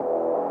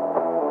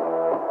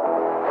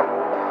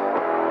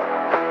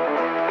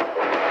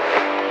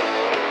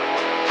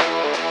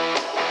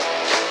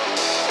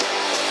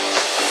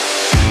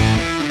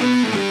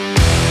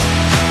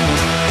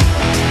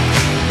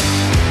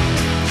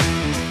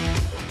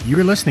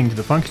You're listening to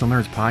the Functional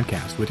Nerds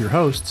Podcast with your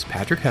hosts,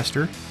 Patrick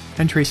Hester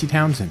and Tracy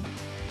Townsend.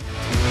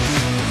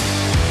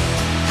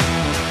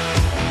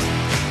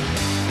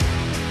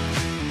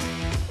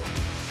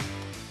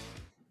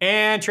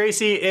 And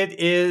Tracy, it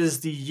is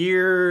the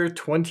year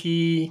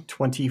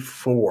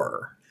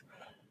 2024.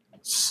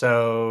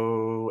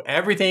 So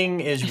everything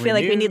is renewed. I feel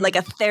like we need like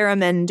a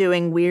theremin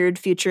doing weird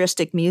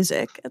futuristic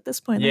music at this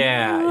point.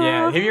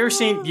 Yeah. Have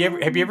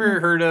you ever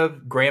heard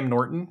of Graham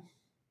Norton?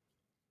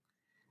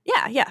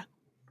 Yeah.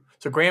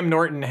 So Graham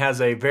Norton has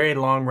a very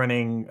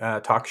long-running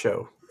talk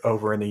show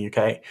over in the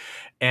UK.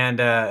 And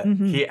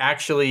he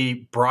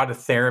actually brought a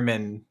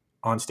theremin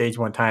on stage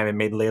one time and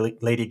made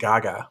Lady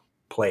Gaga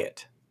play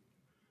it.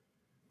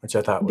 Which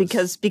I thought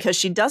was... Because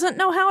she doesn't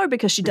know how, or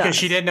because she does? Because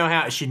she didn't know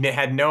how. She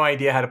had no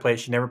idea how to play it.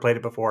 She never played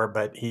it before,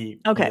 but he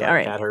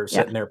had her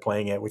sitting there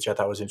playing it, which I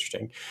thought was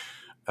interesting.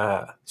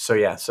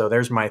 So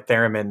there's my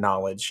theremin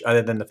knowledge,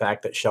 other than the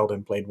fact that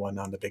Sheldon played one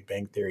on The Big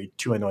Bang Theory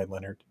to annoy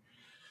Leonard.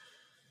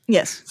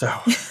 Yes. So,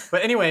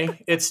 but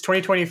anyway, it's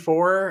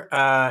 2024.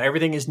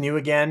 Everything is new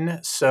again,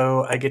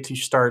 so I get to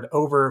start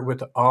over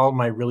with all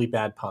my really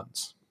bad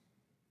puns.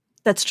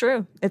 That's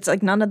true. It's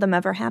like none of them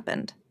ever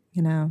happened,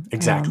 you know?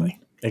 Exactly.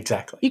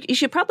 You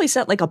should probably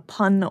set like a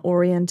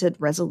pun-oriented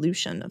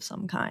resolution of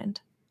some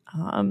kind.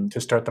 To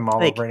start them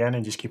all over again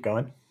and just keep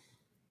going?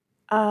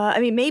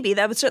 Maybe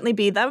that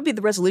would be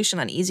the resolution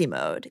on easy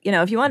mode. You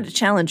know, if you wanted to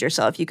challenge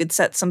yourself, you could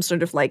set some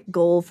sort of like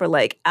goal for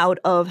like out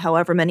of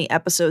however many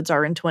episodes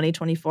are in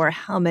 2024,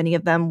 how many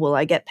of them will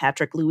I get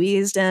Patrick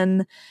Louised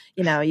in?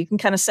 You know, you can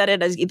kind of set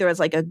it as either as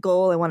like a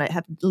goal. I want to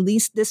have at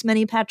least this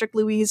many Patrick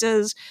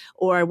Louises,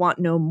 or I want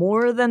no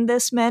more than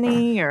this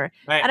many, or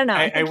I don't know.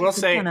 I will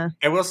say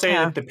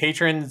that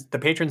the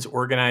patrons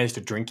organized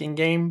a drinking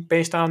game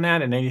based on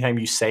that. And anytime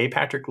you say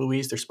Patrick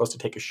Louise, they're supposed to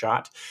take a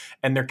shot.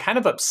 And they're kind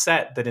of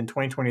upset that in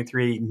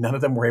 2023, none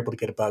of them were able to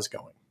get a buzz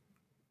going.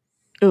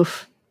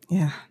 Oof.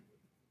 Yeah.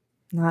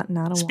 Not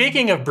a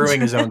Speaking of brewing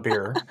his own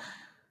beer.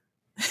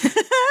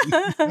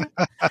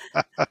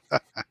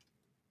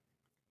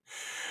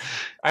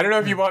 I don't know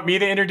if you want me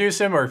to introduce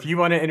him or if you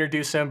want to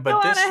introduce him,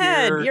 but this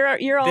year,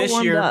 you're all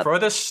warmed up. for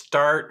the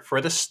start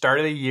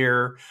of the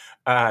year,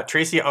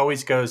 Tracy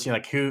always goes, you know,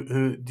 like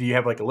who do you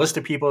have like a list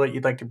of people that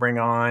you'd like to bring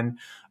on?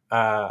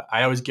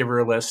 I always give her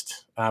a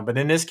list, but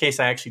in this case,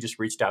 I actually just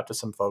reached out to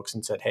some folks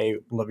and said, "Hey,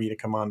 love you to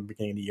come on at the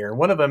beginning of the year." And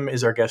one of them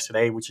is our guest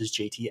today, which is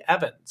JT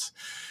Evans.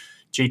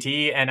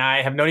 JT and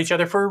I have known each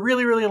other for a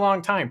really, really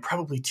long time,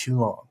 probably too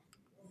long.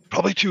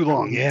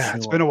 Yeah.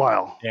 It's been a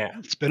while. Yeah.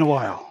 It's been a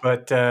while.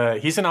 But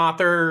he's an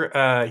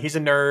author. He's a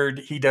nerd.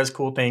 He does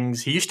cool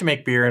things. He used to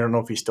make beer. I don't know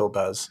if he still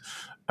does.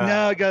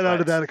 No, I got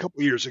out of that a couple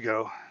of years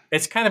ago.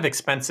 It's kind of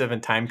expensive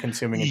and time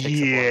consuming. It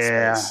takes up a lot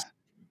of space.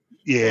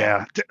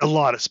 Yeah. A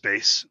lot of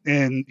space.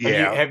 And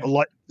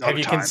have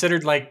you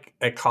considered like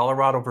a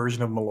Colorado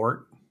version of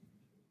Malort?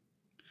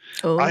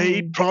 Oh.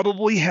 I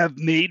probably have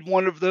made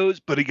one of those,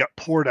 but it got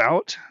poured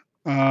out.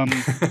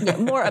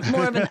 More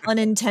of an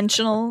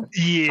unintentional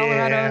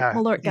Colorado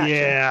Malort.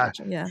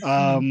 Gotcha.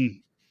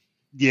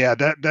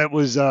 That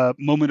was a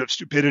moment of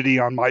stupidity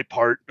on my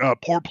part,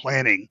 poor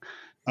planning.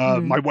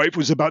 My wife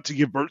was about to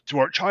give birth to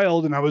our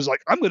child, and I was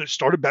like, I'm going to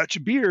start a batch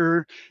of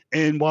beer,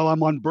 and while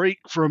I'm on break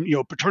from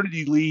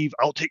paternity leave,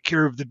 I'll take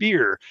care of the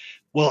beer.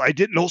 Well, I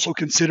didn't also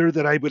consider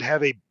that I would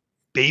have a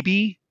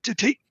baby to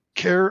take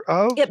care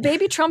of. Yeah,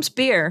 baby trumps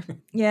beer.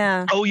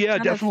 Yeah. Oh yeah,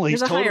 definitely,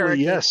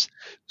 totally, yes.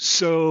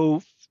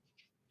 So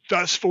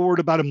fast forward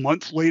about a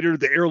month later,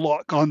 the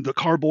airlock on the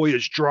carboy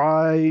is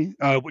dry,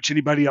 which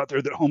anybody out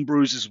there that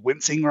homebrews is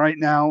wincing right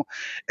now.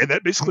 And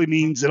that basically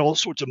means that all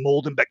sorts of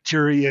mold and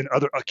bacteria and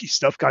other ucky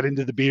stuff got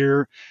into the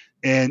beer.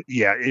 And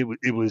yeah,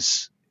 it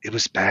was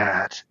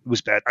bad. It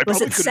was bad. I was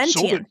probably it could have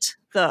sold sentient it.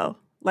 Though?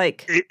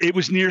 Like it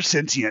was near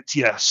sentient,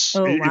 yes.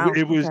 Oh, wow.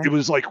 It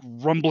was like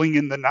rumbling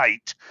in the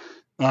night,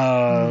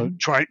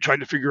 trying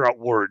to figure out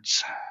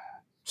words.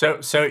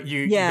 So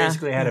you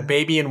basically had a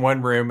baby in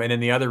one room, and in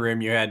the other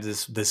room you had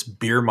this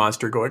beer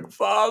monster going,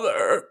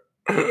 "Father."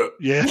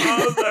 Yeah,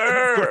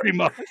 Father. Pretty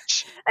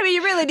much. I mean,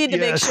 you really need to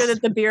make sure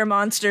that the beer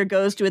monster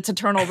goes to its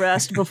eternal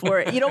rest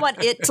before. You don't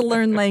want it to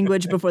learn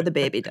language before the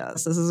baby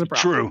does. This is a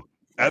problem. True.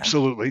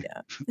 Absolutely.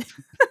 Yeah.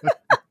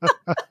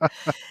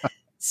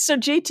 So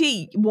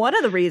JT, one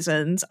of the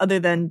reasons, other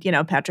than,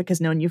 Patrick has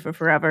known you for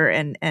forever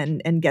and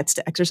gets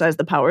to exercise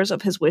the powers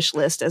of his wish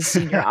list as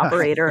senior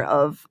operator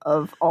of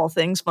all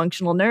things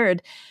functional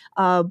nerd.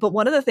 But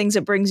one of the things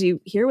that brings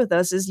you here with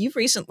us is you've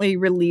recently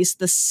released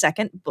the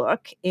second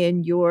book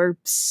in your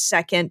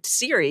second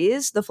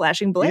series, The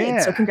Flashing Blade.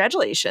 Yeah. So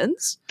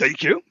congratulations.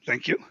 Thank you.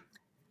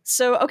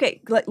 So,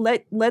 okay,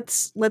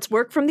 let's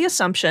work from the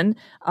assumption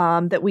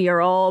that we are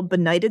all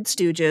benighted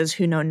stooges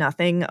who know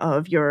nothing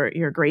of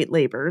your great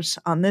labors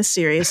on this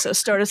series. So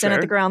start us in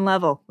at the ground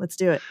level. Let's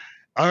do it.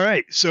 All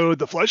right. So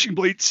the Flashing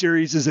Blade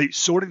series is a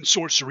sword and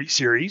sorcery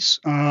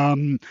series,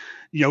 in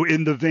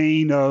the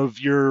vein of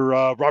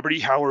your Robert E.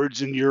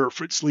 Howards and your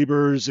Fritz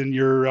Liebers and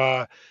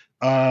your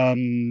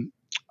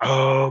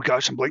oh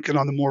gosh, I'm blanking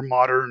on the more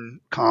modern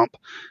comp.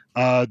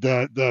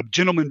 The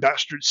Gentleman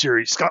Bastard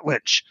series, Scott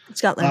Lynch.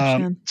 Scott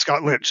Lynch,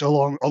 Scott Lynch,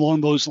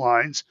 along those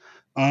lines.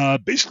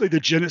 Basically, the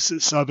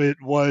genesis of it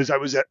was I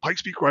was at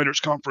Pikes Peak Writers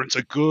Conference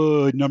a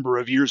good number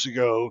of years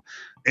ago,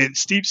 and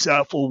Steve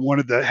Saffel, one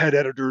of the head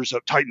editors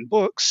of Titan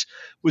Books,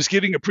 was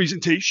giving a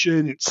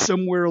presentation, and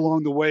somewhere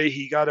along the way,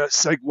 he got a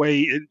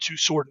segue into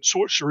sword and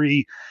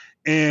sorcery,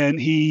 and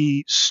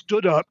he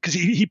stood up, because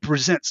he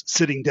presents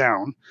sitting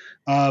down,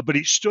 but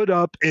he stood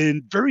up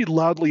and very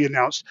loudly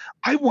announced,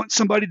 I want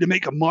somebody to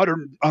make a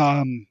modern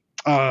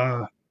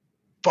Thought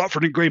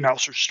and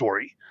Greymouser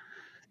story.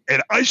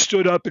 And I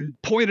stood up and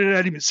pointed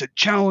at him and said,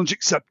 challenge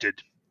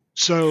accepted.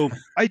 So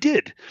I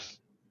did.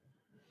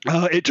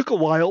 It took a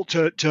while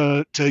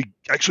to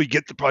actually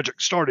get the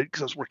project started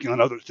because I was working on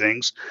other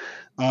things.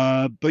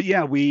 But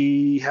yeah,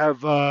 we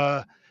have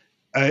a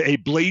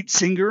blade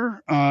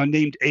singer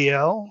named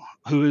AL,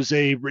 who is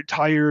a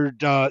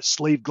retired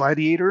slave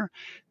gladiator.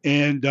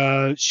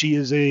 And she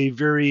is a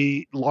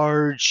very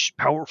large,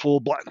 powerful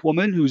Black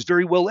woman who's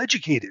very well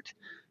educated.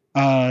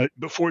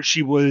 Before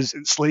she was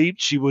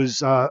enslaved, she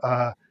was,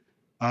 I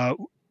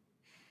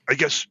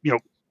guess,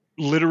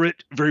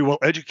 literate, very well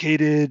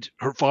educated.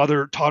 Her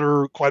father taught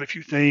her quite a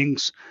few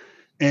things.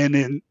 And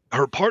then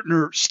her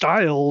partner,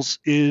 Styles,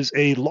 is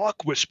a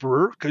lock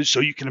whisperer, so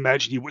you can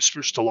imagine he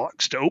whispers to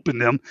locks to open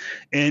them.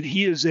 And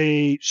he is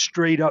a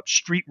straight-up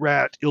street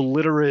rat,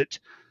 illiterate,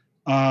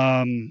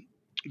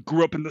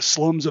 grew up in the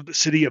slums of the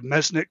city of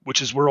Mesnik,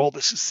 which is where all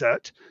this is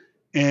set.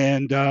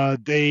 And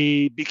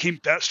they became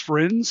best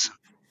friends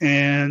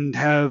and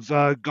have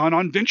gone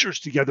on ventures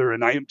together,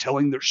 and I am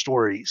telling their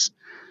stories.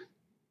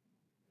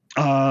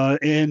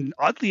 And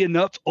oddly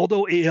enough,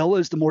 although AL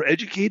is the more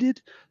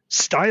educated,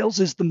 Styles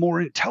is the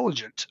more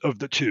intelligent of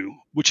the two,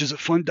 which is a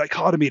fun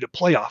dichotomy to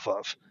play off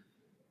of,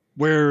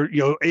 where,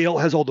 AL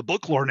has all the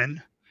book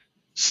learning,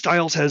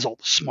 Styles has all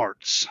the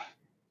smarts.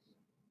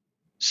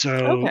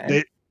 So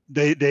Okay.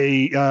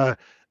 they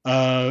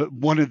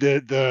one of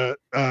the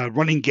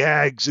running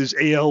gags is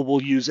AL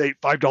will use a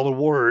 $5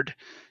 word,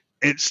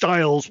 and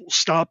Styles will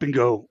stop and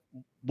go,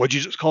 "What'd you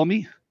just call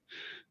me?"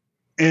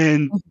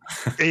 And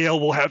AL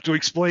will have to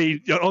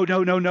explain, oh,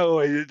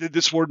 no,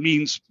 this word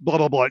means blah,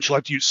 blah, blah. And she'll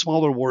have to use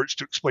smaller words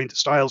to explain to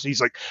Styles. And he's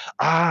like,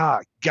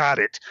 got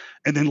it.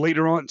 And then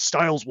later on,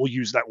 Styles will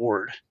use that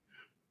word.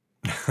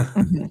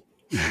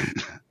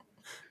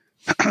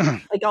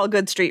 Like all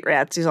good street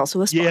rats, he's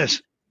also a sponge.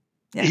 Yes,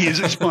 yeah. He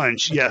is a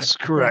sponge. Yes,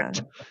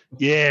 correct.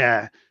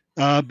 Yeah.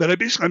 But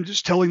I'm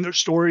just telling their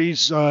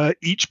stories.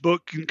 Each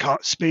book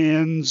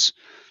spans,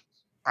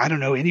 I don't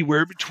know,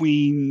 anywhere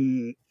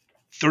between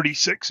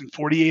 36 and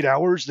 48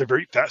 hours. They're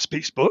very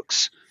fast-paced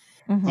books.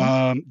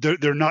 Mm-hmm.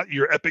 They're not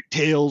your epic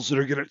tales that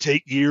are going to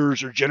take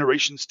years or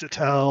generations to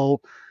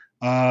tell.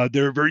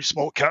 They're a very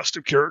small cast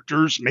of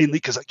characters, mainly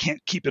because I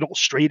can't keep it all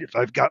straight if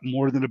I've got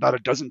more than about a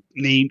dozen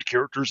named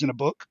characters in a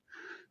book,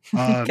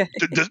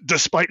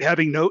 despite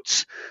having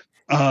notes.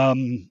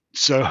 Don't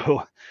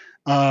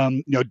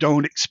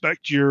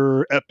expect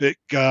your epic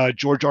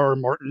George R. R.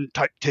 Martin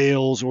type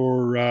tales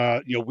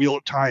or Wheel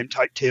of Time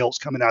type tales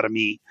coming out of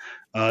me.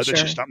 That's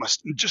just not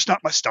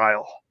my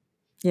style.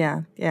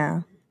 Yeah.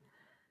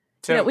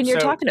 So when you're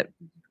talking to,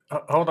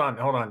 hold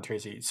on,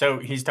 Tracy. So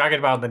he's talking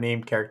about the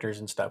named characters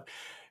and stuff.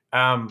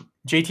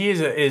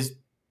 JT is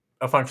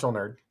a functional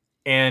nerd,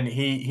 and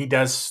he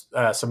does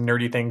some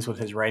nerdy things with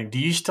his writing. Do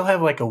you still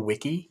have like a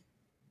wiki?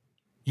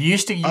 You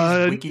used to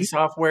use wiki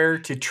software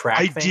to track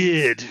things? I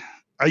did.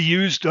 I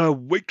used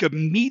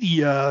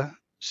Wikimedia,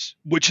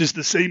 which is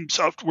the same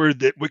software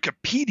that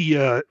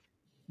Wikipedia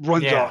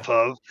runs off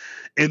of,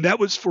 and that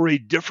was for a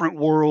different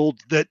world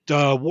that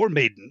War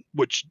Maiden,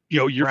 which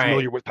you're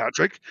familiar with,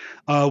 Patrick.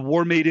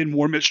 War Maiden,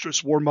 War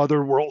Mistress, War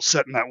Mother were all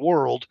set in that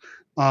world,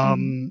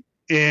 and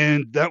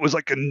that was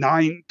like a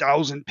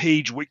 9,000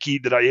 page wiki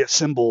that I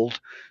assembled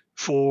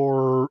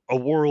for a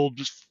world,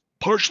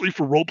 partially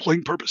for role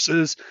playing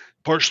purposes,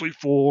 partially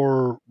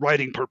for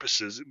writing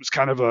purposes. It was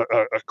kind of a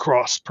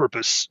cross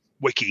purpose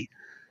wiki.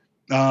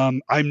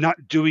 I'm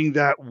not doing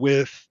that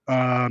with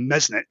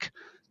Mesnik.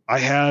 I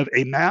have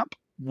a map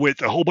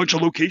with a whole bunch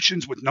of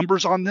locations with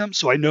numbers on them.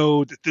 So I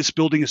know that this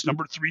building is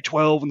number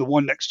 312 and the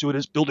one next to it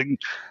is building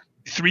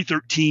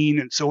 313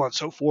 and so on and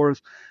so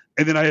forth.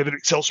 And then I have an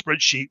Excel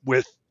spreadsheet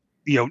with,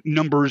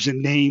 numbers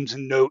and names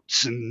and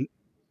notes and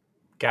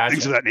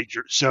things of that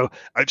nature. So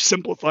I've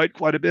simplified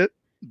quite a bit,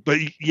 but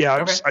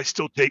I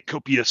still take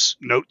copious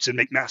notes and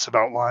make massive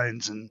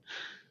outlines and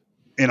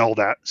all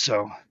that.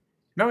 So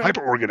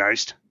hyper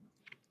organized.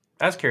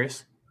 I was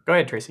curious. Go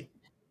ahead, Tracy.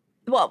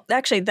 Well,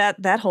 actually,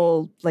 that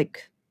whole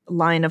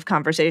line of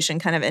conversation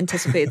kind of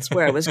anticipates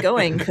where I was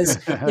going, because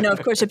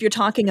of course, if you're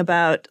talking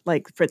about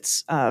like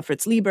Fritz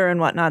Leiber and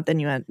whatnot,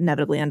 then you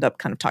inevitably end up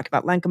kind of talking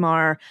about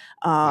Lankhmar,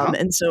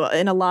 and so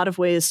in a lot of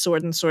ways,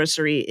 sword and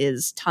sorcery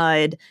is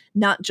tied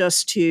not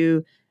just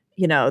to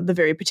the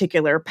very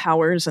particular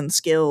powers and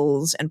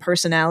skills and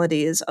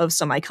personalities of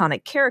some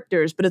iconic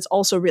characters, but it's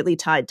also really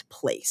tied to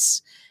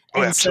place. Oh,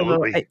 And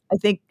absolutely. so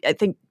I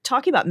think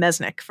talking about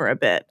Mesnik for a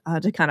bit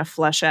to kind of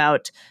flesh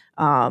out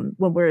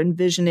when we're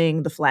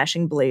envisioning the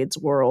Flashing Blades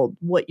world,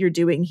 what you're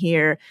doing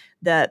here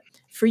that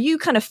for you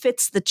kind of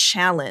fits the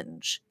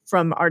challenge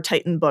from our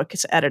Titan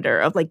Books editor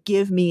of like,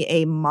 give me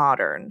a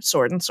modern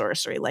sword and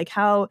sorcery. Like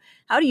how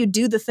do you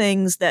do the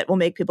things that will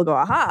make people go,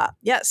 aha,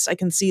 yes, I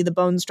can see the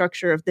bone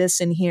structure of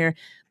this in here,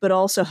 but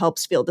also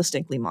helps feel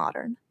distinctly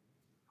modern.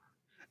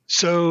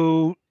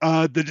 So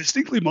the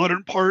distinctly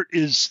modern part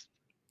is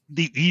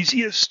the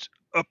easiest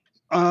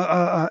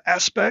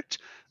aspect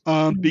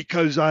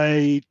because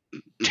I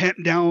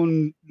tamp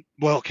down.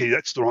 Well, okay,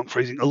 that's the wrong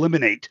phrasing.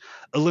 Eliminate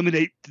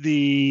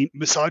the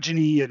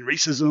misogyny and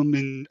racism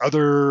and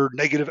other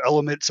negative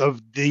elements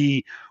of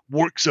the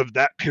works of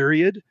that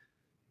period.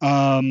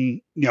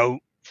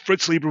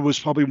 Fritz Leiber was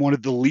probably one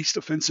of the least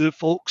offensive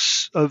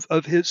folks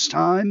of his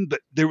time,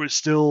 but there was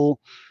still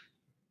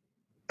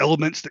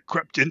elements that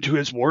crept into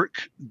his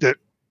work that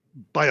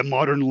by a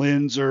modern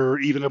lens or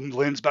even a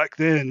lens back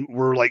then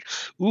were like,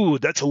 ooh,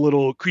 that's a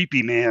little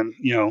creepy, man.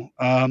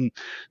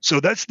 So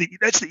that's the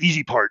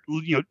easy part.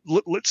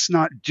 Let's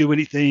not do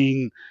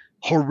anything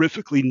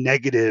horrifically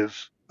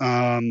negative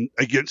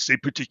against a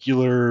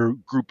particular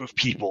group of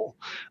people.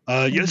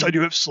 Yes, I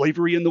do have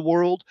slavery in the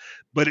world,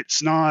 but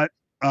it's not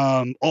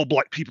all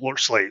black people are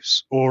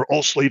slaves or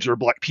all slaves are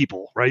black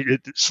people, right?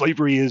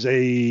 Slavery is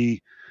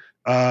a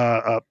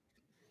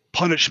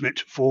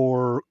punishment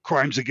for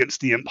crimes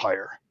against the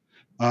empire.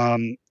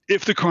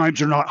 If the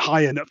crimes are not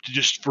high enough to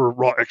just for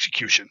raw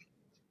execution.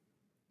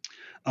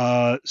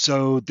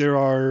 So there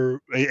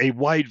are a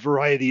wide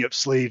variety of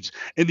slaves,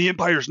 and the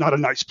empire is not a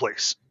nice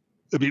place.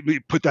 I mean, we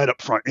put that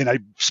up front, and I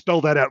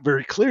spell that out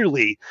very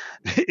clearly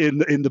in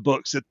the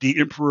books that the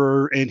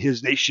emperor and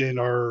his nation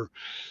are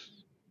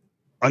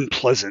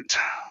unpleasant.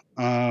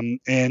 And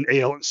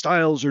A.L. and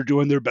Styles are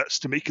doing their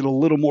best to make it a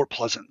little more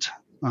pleasant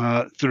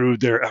through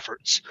their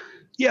efforts.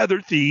 Yeah,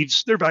 they're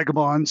thieves, they're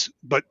vagabonds,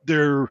 but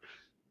they're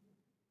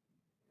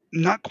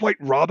not quite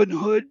Robin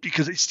Hood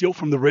because they steal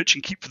from the rich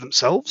and keep for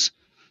themselves.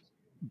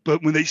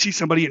 But when they see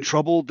somebody in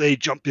trouble, they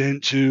jump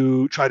in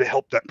to try to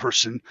help that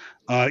person,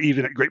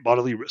 even at great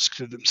bodily risk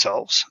to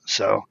themselves.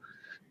 So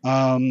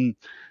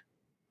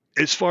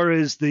as far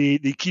as the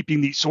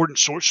keeping the sword and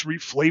sorcery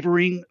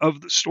flavoring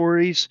of the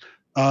stories,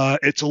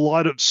 it's a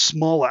lot of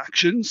small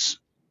actions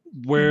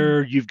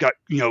where you've got,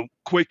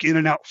 quick in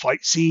and out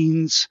fight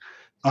scenes,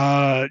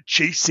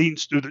 chase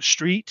scenes through the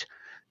street.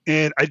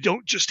 And I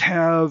don't just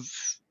have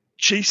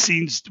chase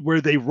scenes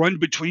where they run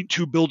between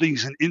two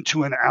buildings and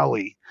into an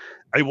alley.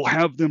 I will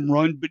have them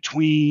run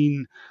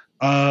between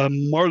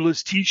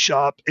Marla's tea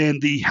shop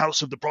and the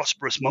House of the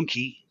Prosperous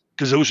Monkey,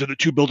 because those are the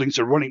two buildings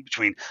they're running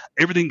between.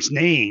 Everything's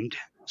named,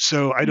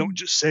 so I don't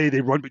just say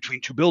they run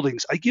between two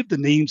buildings. I give the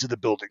names of the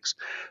buildings,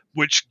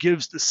 which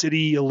gives the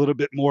city a little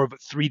bit more of a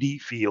 3D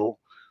feel,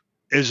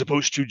 as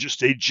opposed to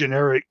just a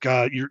generic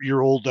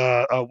your old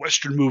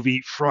Western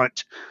movie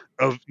front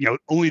of,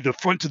 only the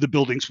front of the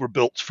buildings were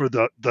built for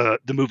the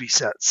movie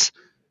sets.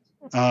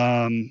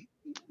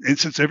 And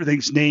since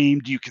everything's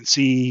named, you can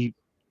see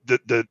the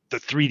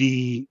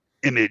 3D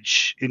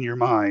image in your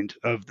mind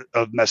of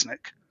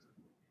Mesnik.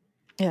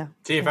 Yeah.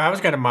 See, if I was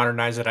going to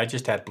modernize it, I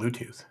just had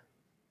Bluetooth.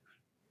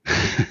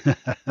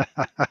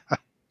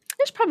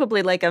 There's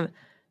probably like now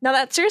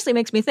that seriously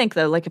makes me think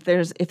though, like if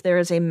there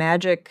is a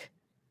magic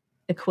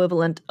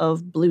equivalent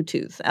of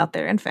Bluetooth out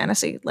there in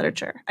fantasy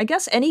literature, I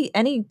guess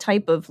any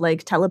type of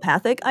like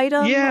telepathic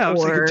item. Yeah, I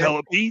was thinking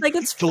telepathy. Like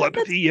it's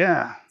telepathy.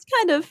 Yeah, it's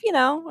kind of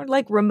or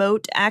like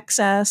remote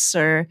access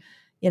or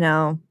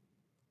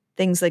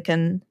things that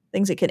can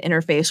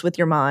interface with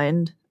your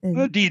mind.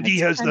 D&D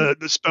has the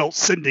spell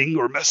sending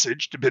or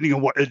message, depending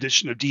on what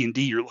edition of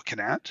D&D you're looking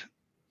at.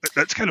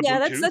 That's kind of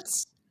Bluetooth.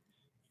 That's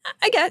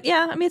I get.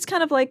 Yeah, I mean it's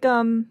kind of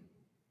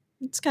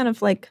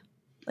like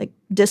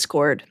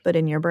Discord, but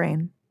in your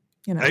brain.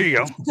 There you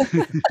go.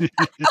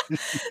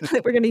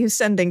 We're going to use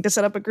sending to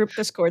set up a group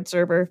Discord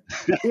server.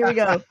 Here we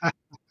go.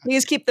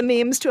 Please keep the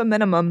memes to a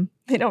minimum.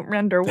 They don't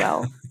render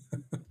well.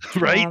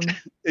 Right?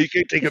 You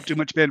can't take up too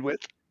much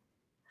bandwidth.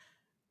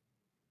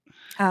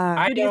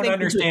 I don't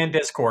understand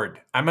Discord.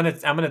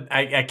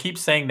 I keep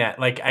saying that.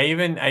 Like I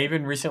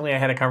even recently I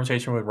had a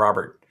conversation with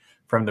Robert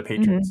from the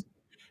Patrons.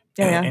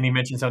 Mm-hmm. And he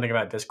mentioned something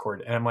about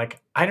Discord. And I'm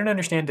like, I don't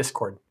understand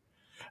Discord.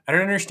 I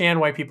don't understand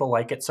why people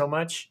like it so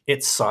much.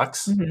 It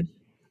sucks. Mm-hmm.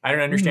 I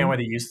don't understand why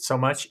they use it so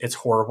much. It's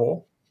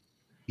horrible.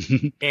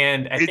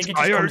 And I think it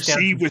just comes down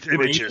to with free.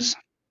 Images.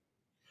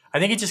 I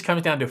think it just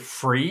comes down to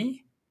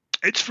free.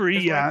 It's free,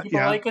 yeah. People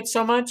like it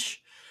so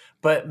much.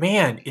 But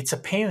man, it's a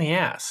pain in the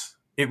ass.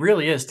 It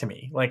really is to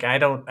me. Like I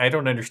don't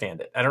understand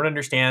it. I don't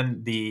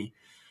understand the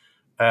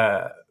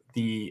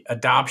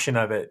adoption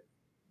of it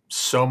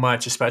so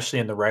much, especially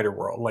in the writer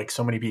world. Like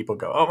so many people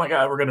go, "Oh my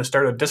God, we're going to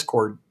start a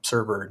Discord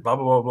server," and blah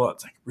blah blah blah.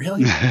 It's like,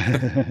 really?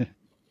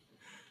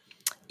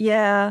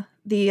 Yeah.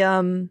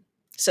 The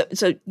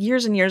so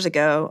years and years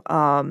ago,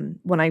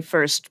 when I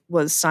first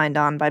was signed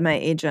on by my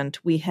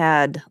agent, we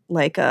had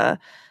like a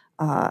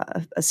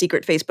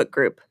secret Facebook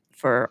group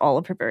for all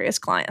of her various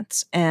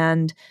clients.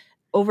 And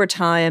over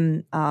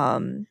time,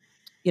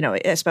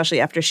 especially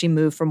after she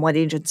moved from one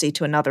agency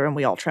to another and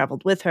we all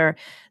traveled with her,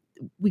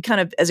 we kind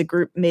of, as a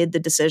group, made the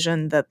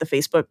decision that the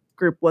Facebook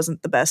group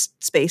wasn't the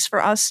best space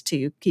for us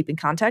to keep in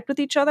contact with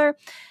each other.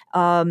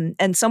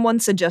 And someone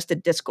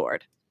suggested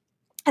Discord.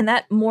 And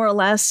that more or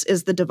less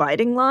is the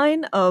dividing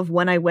line of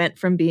when I went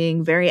from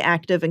being very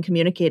active and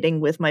communicating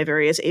with my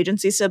various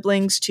agency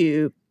siblings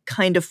to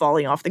kind of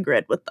falling off the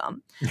grid with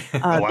them.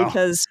 Wow.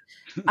 Because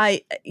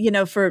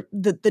for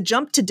the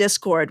jump to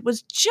Discord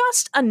was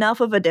just enough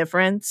of a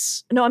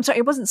difference. No, I'm sorry.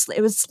 It wasn't.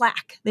 It was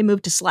Slack. They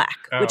moved to Slack,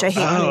 which I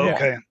hate. Oh,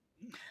 okay.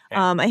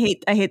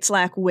 I hate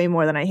Slack way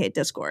more than I hate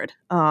Discord.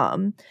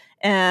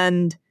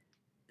 And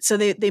so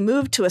they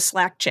moved to a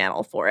Slack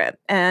channel for it,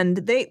 and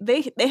they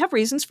have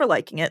reasons for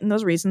liking it, and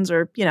those reasons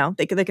are,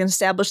 they can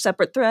establish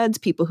separate threads.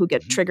 People who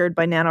get triggered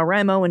by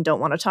NaNoWriMo and don't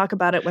want to talk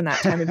about it when that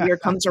time of year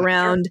comes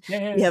around.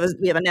 Yeah. We have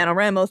a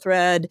NaNoWriMo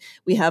thread.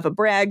 We have a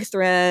brag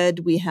thread.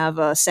 We have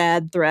a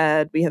sad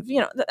thread. We have,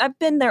 I've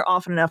been there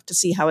often enough to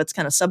see how it's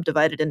kind of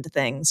subdivided into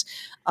things,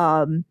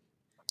 and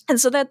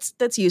so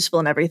that's useful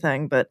and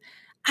everything. But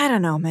I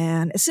don't know,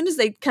 man. As soon as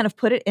they kind of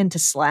put it into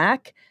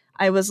Slack,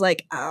 I was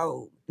like,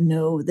 oh,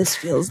 no, this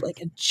feels like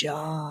a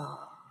job.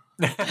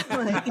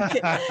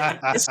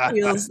 This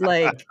feels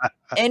like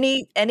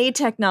any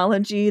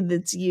technology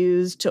that's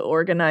used to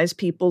organize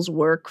people's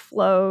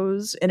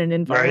workflows in an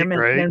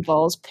environment that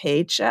involves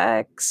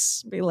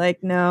paychecks. Be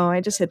like, no,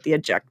 I just hit the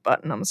eject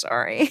button. I'm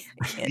sorry.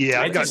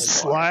 Yeah, I've got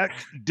Slack,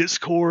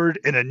 Discord,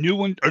 and a new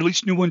one, or at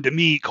least new one to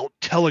me, called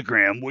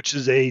Telegram, which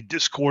is a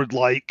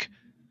Discord-like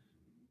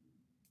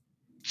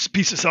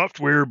piece of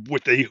software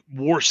with a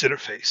worse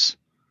interface.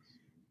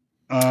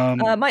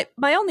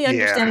 My only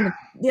understanding,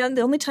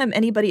 the only time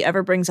anybody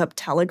ever brings up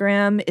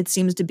Telegram, it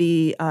seems to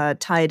be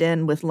tied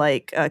in with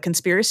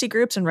conspiracy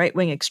groups and right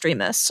wing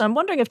extremists. So I'm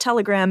wondering if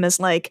Telegram is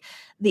like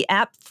the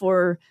app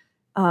for,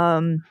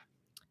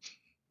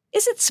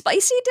 is it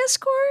spicy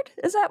Discord?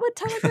 Is that what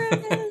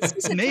Telegram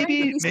is?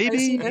 Maybe,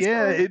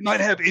 yeah. It might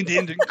have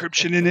end-to-end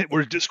encryption in it,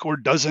 where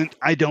Discord doesn't.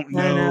 I don't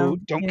know.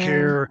 Don't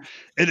care.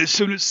 And as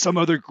soon as some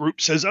other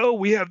group says, "Oh,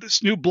 we have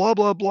this new blah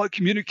blah blah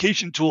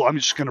communication tool," I'm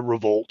just going to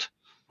revolt.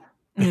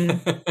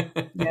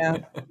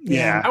 Yeah.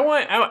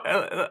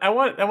 I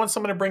want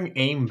someone to bring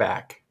AIM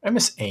back. I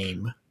miss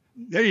AIM.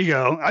 There you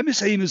go. I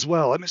miss AIM as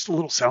well. I miss the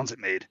little sounds it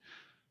made.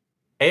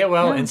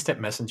 AOL Instant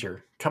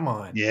Messenger. Come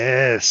on.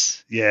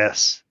 Yes.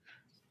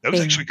 That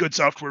was actually good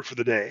software for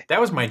the day. That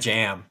was my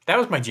jam.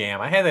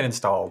 I had that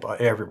installed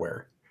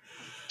everywhere.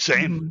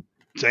 Same.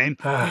 And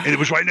it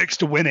was right next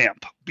to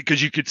Winamp,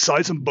 because you could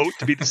size them both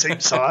to be the same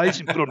size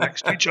and put them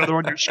next to each other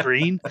on your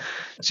screen.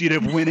 So you'd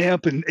have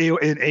Winamp and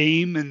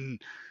AIM,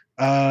 and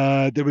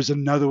there was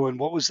another one.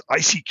 What was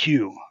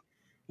ICQ,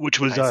 which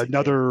was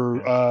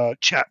another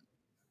chat.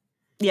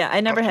 Yeah,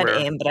 I never software.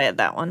 had AIM, but I had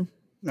that one.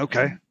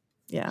 Okay.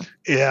 Yeah.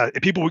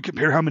 And people would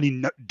compare how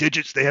many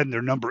digits they had in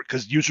their number,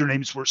 because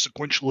usernames were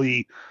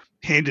sequentially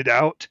handed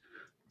out.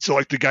 So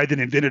like the guy that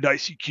invented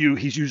ICQ,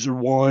 he's user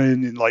 1,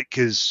 and like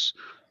his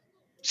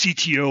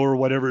CTO or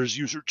whatever is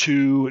user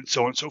 2, and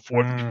so on and so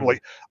forth. And people are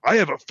like, I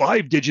have a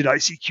 5-digit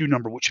ICQ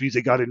number, which means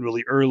they got in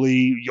really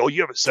early.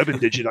 You have a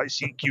 7-digit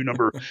ICQ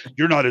number.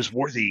 You're not as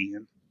worthy.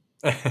 And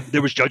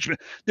there was judgment.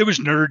 There was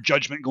nerd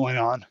judgment going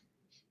on.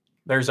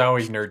 There's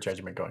always nerd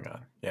judgment going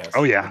on. Yes.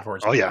 Oh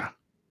yeah.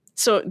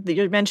 So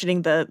you're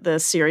mentioning the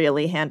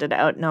serially handed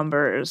out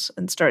numbers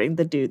and starting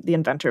the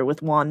inventor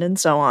with 1 and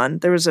so on.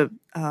 There was a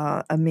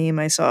meme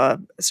I saw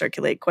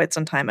circulate quite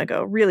some time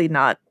ago, really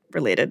not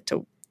related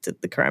to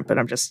the current, but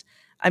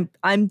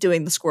I'm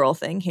doing the squirrel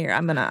thing here.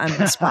 I'm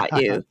gonna spot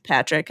you,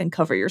 Patrick, and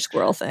cover your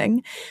squirrel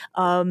thing.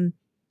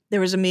 There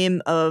was a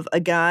meme of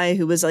a guy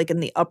who was like in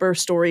the upper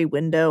story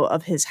window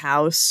of his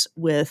house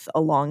with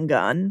a long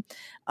gun.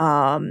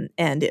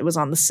 And it was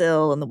on the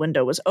sill and the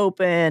window was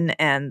open.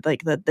 And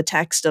like the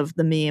text of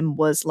the meme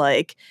was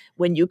like,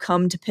 when you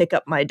come to pick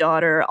up my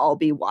daughter, I'll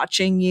be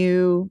watching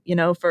you,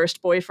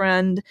 first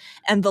boyfriend.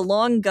 And the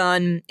long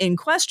gun in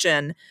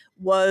question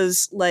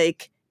was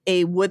like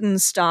a wooden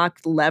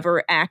stocked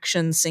lever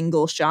action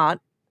single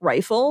shot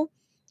rifle.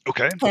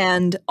 Okay.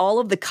 And all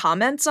of the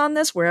comments on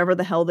this, wherever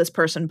the hell this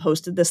person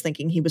posted this,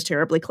 thinking he was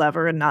terribly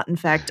clever and not, in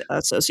fact, a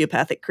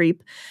sociopathic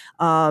creep.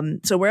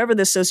 So wherever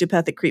this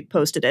sociopathic creep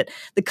posted it,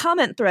 the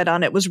comment thread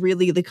on it was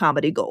really the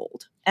comedy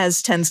gold,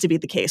 as tends to be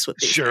the case with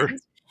these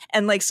things.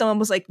 And like someone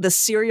was like, the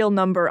serial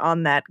number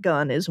on that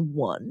gun is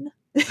 1.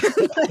 It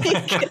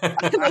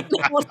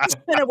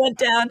went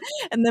down,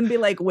 and then be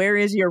like, where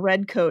is your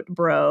red coat,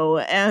 bro?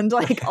 And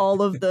like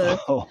all of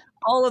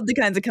the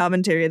kinds of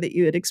commentary that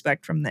you would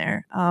expect from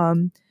there.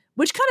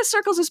 Which kind of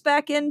circles us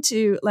back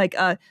into like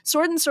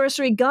sword and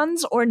sorcery,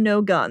 guns or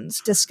no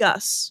guns.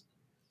 Discuss.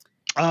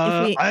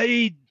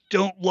 I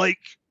don't like.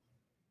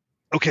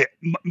 Okay,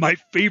 my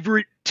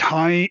favorite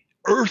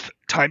Earth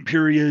time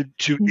period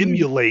to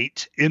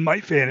emulate in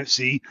my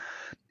fantasy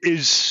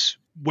is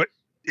what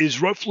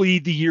is roughly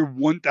the year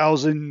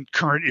 1000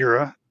 current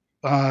era,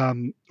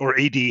 or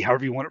AD,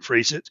 however you want to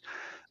phrase it.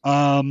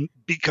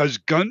 because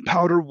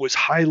gunpowder was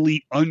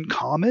highly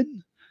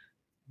uncommon,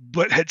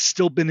 but had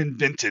still been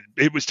invented.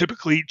 It was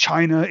typically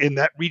China in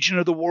that region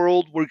of the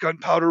world where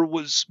gunpowder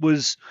was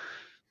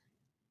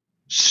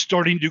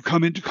starting to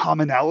come into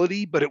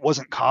commonality, but it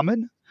wasn't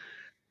common.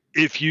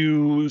 If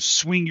you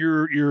swing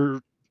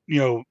your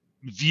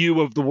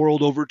view of the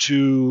world over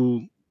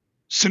to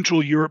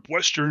Central Europe,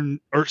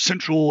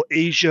 Central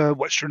Asia,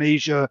 Western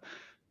Asia,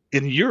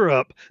 in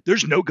Europe,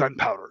 there's no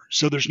gunpowder,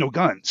 so there's no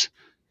guns.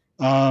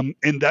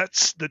 And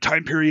that's the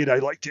time period I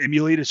like to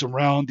emulate, is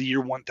around the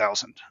year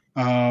 1000.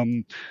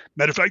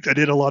 Matter of fact, I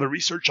did a lot of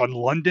research on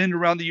London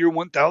around the year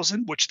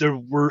 1000, which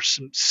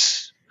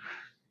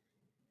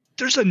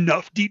there's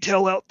enough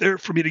detail out there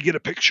for me to get a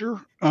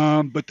picture.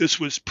 But this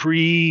was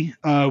pre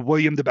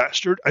William the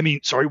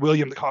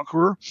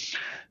Conqueror.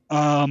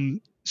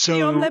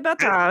 Guillaume le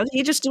Bâtard.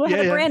 He just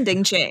had a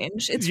branding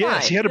change. It's fine.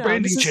 Yes, he had a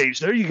branding change.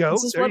 There you go.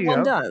 This is what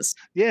one does.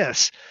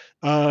 Yes.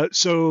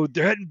 So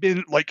there hadn't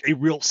been like a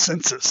real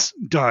census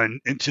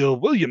done until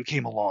William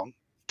came along,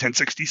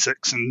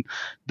 1066, and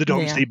the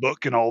Domesday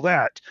Book and all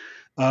that.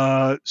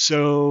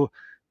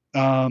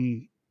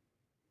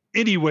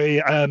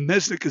 Anyway,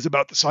 Mesnick is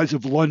about the size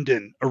of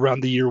London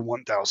around the year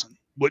 1000,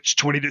 which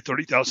 20 to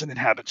 30,000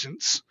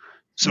 inhabitants.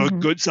 So a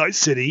good sized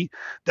city.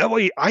 That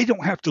way I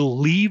don't have to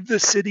leave the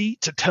city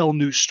to tell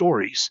new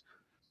stories,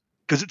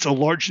 because it's a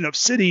large enough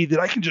city that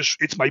I can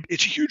it's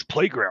a huge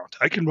playground.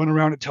 I can run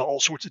around and tell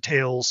all sorts of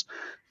tales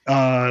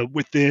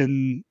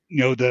within,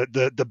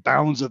 the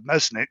bounds of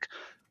Mesnick,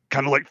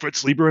 kind of like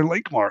Fritz Leiber and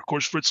Lenkmar. Of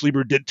course, Fritz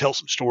Leiber did tell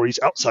some stories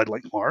outside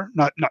Lenkmar,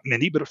 not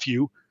many, but a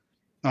few.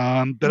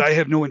 But I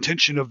have no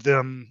intention of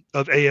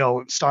AL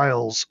and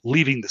Styles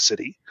leaving the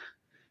city.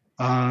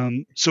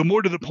 So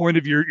more to the point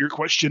of your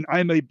question,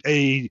 I'm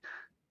a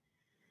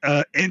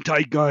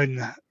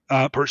anti-gun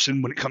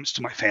person when it comes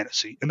to my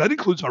fantasy, and that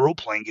includes my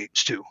role-playing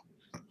games too.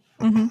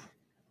 Mm-hmm.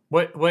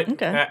 What?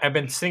 Okay. I've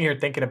been sitting here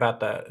thinking about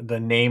the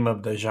name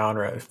of the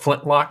genre,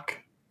 Flintlock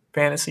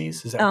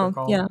fantasies. Is that what they're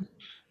called? Yeah.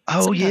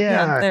 Oh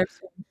yeah.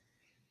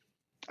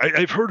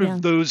 I've heard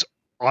of those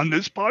on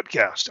this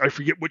podcast. I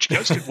forget which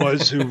guest it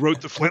was who wrote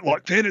the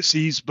Flintlock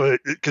fantasies,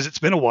 but because it's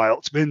been a while,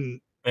 it's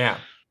been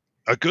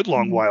a good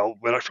long while,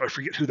 but I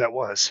forget who that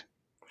was.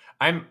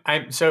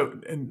 So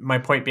my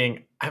point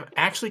being, I'm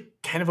actually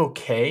kind of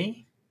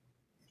okay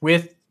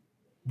with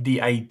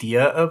the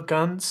idea of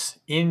guns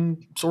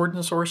in Sword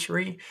and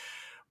Sorcery,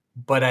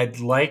 but I'd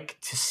like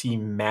to see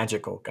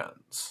magical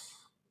guns,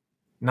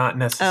 not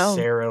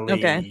necessarily.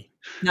 Okay.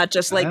 Not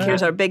just like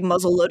here's our big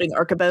muzzle loading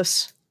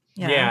arquebus.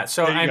 Yeah.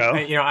 So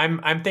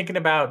I'm thinking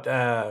about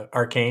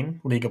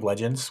Arcane League of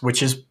Legends,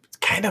 which is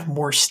kind of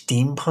more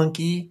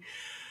steampunky.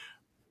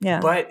 Yeah.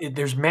 But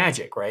there's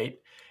magic, right?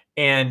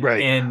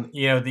 And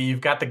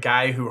you've got the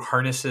guy who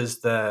harnesses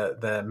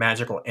the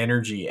magical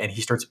energy, and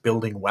he starts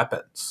building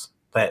weapons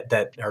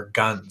that are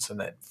guns and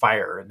that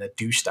fire and that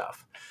do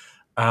stuff.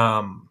 So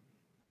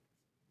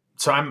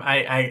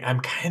I'm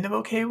kind of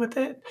okay with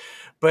it,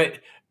 but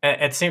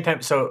at the same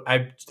time, so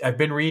I've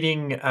been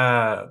reading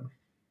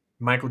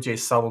Michael J.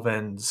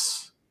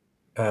 Sullivan's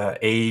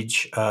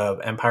Age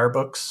of Empire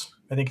books,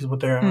 I think is what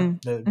they're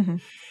on.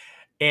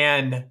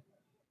 And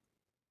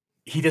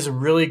he does a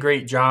really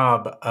great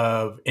job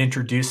of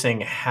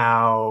introducing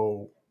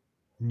how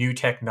new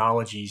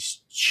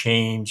technologies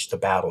change the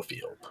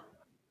battlefield.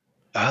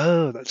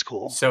 Oh, that's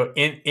cool. So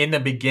in the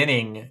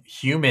beginning,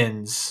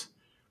 humans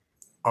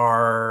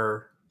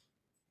are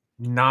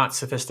not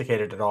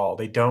sophisticated at all.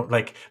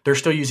 They're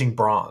still using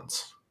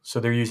bronze. So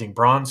they're using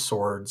bronze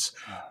swords,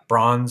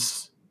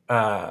 bronze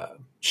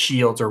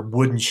shields or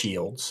wooden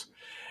shields.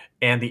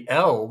 And the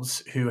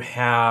elves, who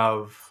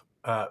have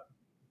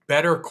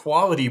better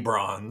quality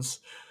bronze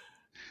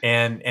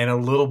and a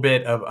little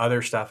bit of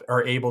other stuff,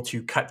 are able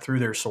to cut through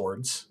their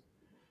swords,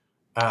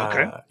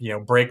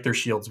 break their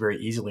shields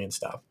very easily and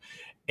stuff.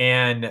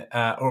 And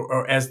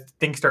or as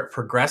things start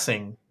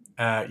progressing,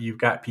 you've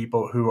got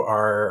people who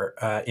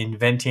are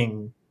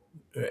inventing,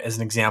 as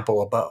an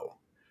example, a bow.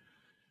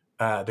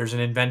 There's an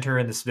inventor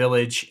in this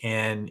village,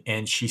 and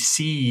she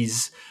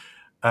sees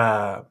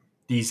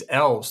these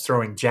elves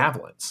throwing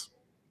javelins.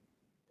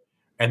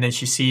 And then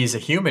she sees a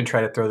human try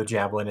to throw the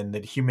javelin, and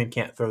the human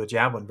can't throw the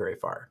javelin very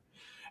far.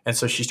 And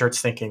so she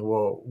starts thinking,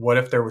 well, what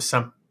if there was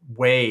some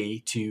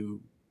way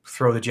to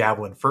throw the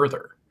javelin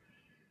further?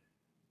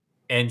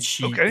 And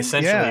she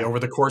essentially, over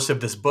the course of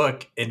this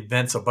book,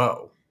 invents a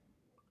bow.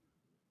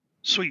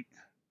 Sweet.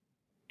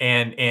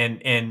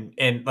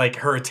 And like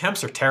her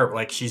attempts are terrible.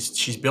 Like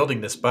she's building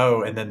this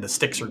bow, and then the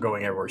sticks are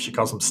going everywhere. She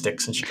calls them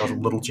sticks, and she calls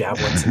them little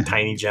javelins and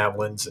tiny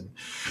javelins,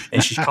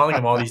 and she's calling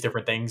them all these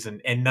different things,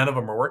 and none of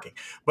them are working.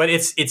 But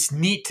it's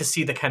neat to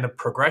see the kind of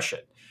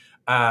progression.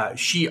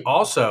 She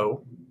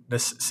also,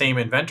 this same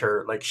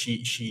inventor, like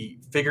she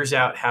figures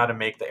out how to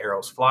make the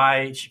arrows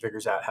fly. She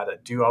figures out how to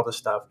do all this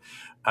stuff,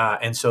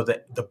 and so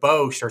the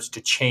bow starts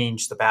to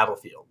change the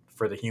battlefield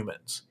for the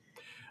humans.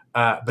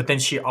 But then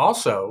she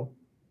also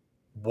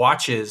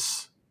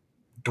watches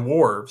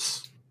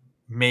dwarves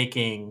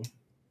making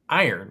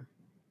iron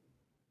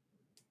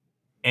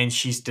and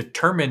she's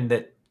determined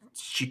that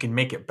she can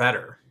make it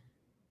better.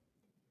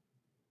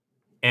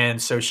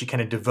 And so she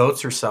kind of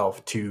devotes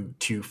herself to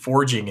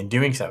forging and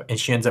doing so, and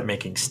she ends up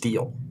making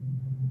steel.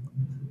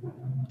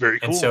 Very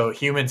cool. And so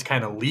humans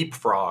kind of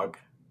leapfrog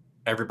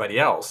everybody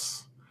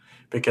else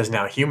because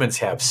now humans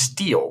have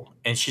steel.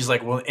 And she's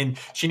like, well, and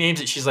she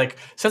names it. She's like,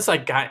 since I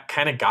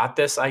got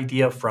this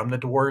idea from the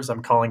dwarves,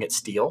 I'm calling it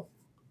steel.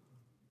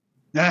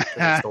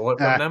 I stole it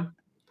from them.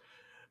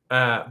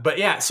 But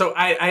yeah, so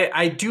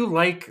I do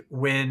like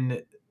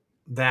when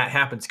that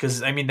happens,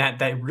 because I mean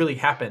that really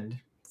happened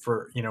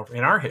for, in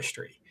our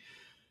history.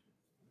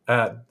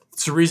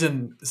 It's the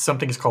reason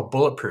something is called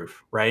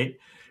bulletproof, right?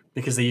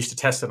 Because they used to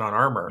test it on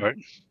armor. Right.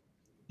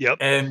 Yep.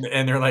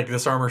 And they're like,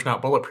 this armor's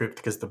not bulletproof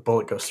because the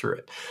bullet goes through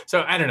it.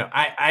 So I don't know.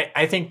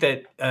 I think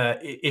that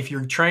if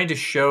you're trying to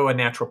show a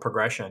natural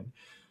progression,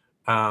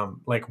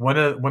 like one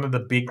of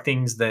the big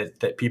things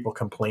that people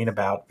complain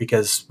about,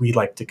 because we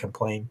like to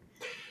complain,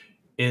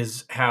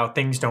 is how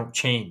things don't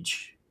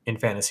change in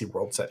fantasy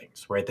world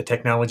settings, right? The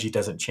technology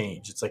doesn't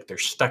change. It's like they're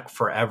stuck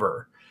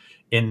forever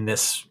in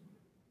this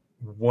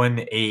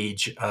one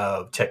age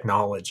of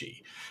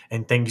technology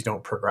and things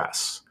don't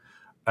progress.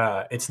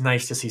 It's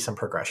nice to see some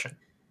progression.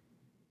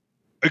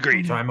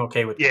 Agreed. So I'm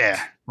okay with those.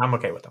 I'm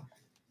okay with them.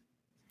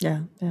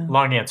 Yeah.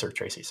 Long answer,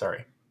 Tracy.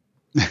 Sorry.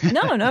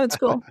 No, it's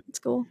cool. It's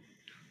cool.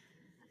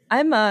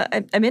 I'm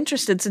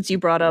interested, since you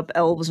brought up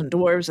elves and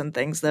dwarves and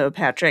things, though,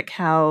 Patrick,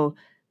 how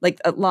like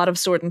a lot of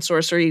sword and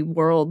sorcery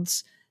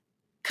worlds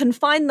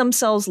confine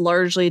themselves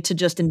largely to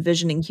just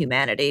envisioning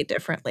humanity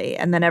differently,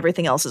 and then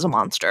everything else is a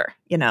monster.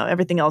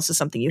 Everything else is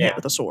something you hit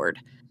with a sword.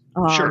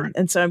 Sure.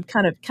 And so I'm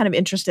kind of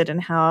interested in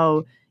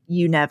how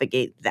you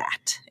navigate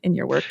that in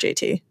your work,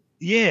 JT.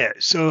 Yeah,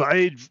 so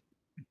I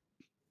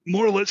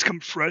more or less come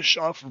fresh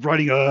off of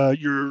writing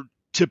your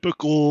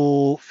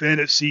typical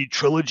fantasy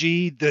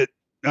trilogy that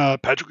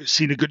Patrick has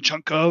seen a good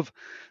chunk of.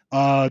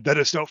 That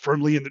is now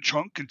firmly in the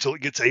trunk until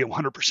it gets a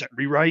 100%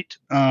 rewrite.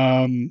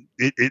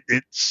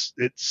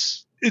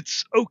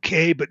 It's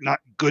okay, but not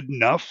good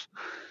enough.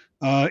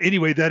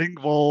 Anyway, that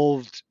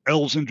involved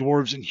elves and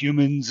dwarves and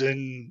humans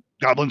and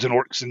goblins and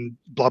orcs and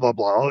blah blah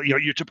blah.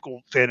 Your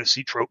typical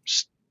fantasy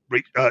tropes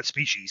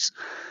species.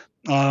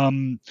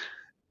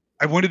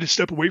 I wanted to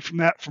step away from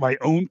that for my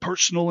own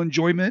personal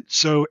enjoyment.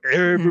 So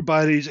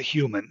everybody's a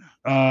human.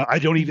 I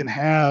don't even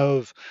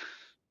have,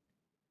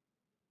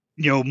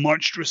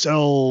 monstrous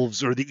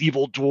elves or the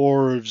evil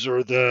dwarves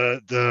or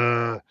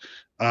the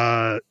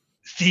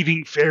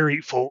thieving fairy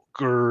folk,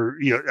 or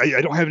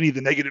I don't have any of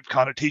the negative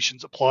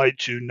connotations applied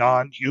to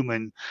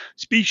non-human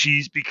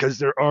species, because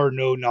there are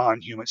no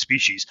non-human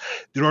species.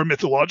 There are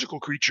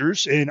mythological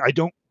creatures, and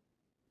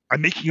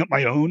I'm making up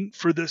my own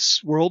for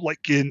this world,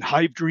 like in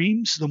Hive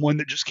Dreams, the one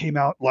that just came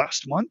out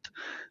last month.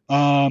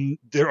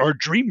 There are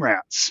dream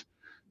rats.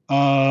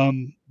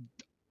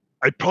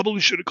 I probably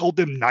should have called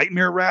them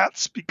nightmare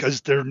rats,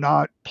 because they're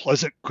not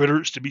pleasant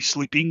critters to be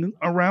sleeping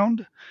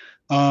around.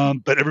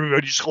 But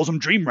everybody just calls them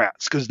dream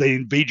rats because they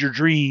invade your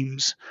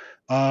dreams,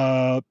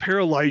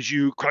 paralyze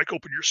you, crack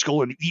open your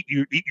skull, and eat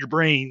your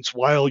brains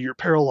while you're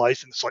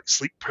paralyzed in this like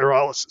sleep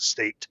paralysis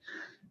state.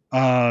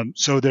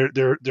 So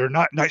they're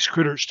not nice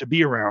critters to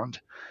be around.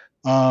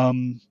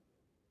 But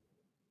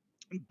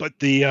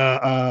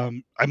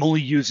I'm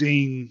only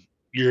using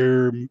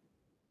your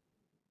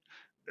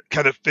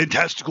kind of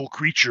fantastical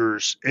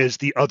creatures as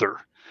the other.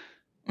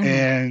 Mm-hmm.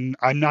 And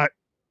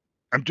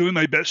I'm doing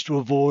my best to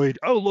avoid,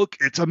 oh, look,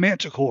 it's a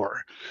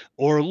manticore,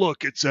 or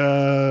look, it's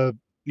a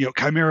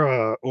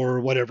chimera or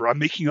whatever. I'm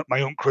making up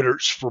my own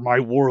critters for my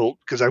world,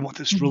 because I want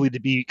this really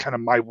to be kind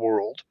of my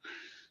world.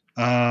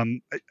 I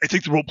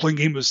think the role-playing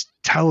game was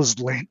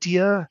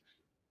Talislantia,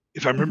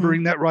 if I'm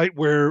remembering that right,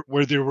 where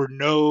there were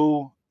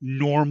no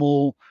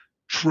normal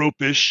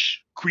tropish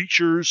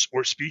creatures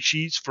or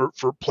species for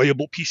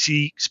playable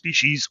PC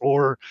species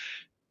or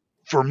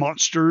for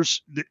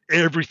monsters.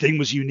 Everything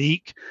was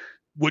unique,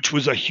 which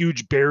was a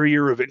huge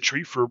barrier of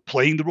entry for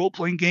playing the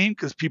role-playing game,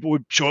 because people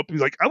would show up and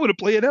be like, I want to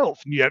play an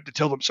elf. And you have to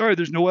tell them, sorry,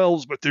 there's no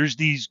elves, but there's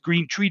these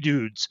green tree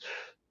dudes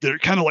that are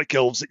kind of like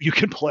elves that you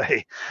can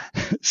play.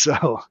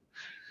 So...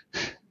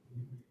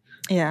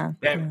 Yeah.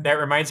 That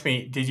reminds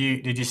me, did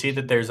you see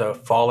that there's a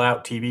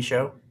Fallout TV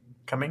show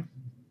coming?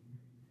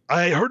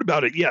 I heard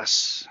about it,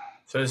 yes.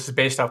 So this is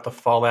based off the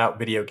Fallout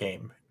video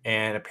game.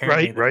 And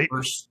apparently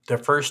the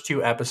first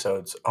two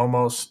episodes,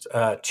 almost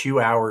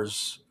 2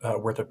 hours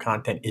worth of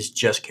content, is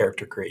just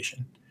character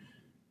creation.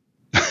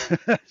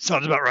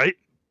 Sounds about right.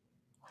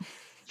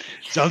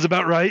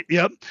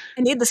 Yep.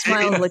 I need the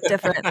smile to look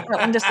different. That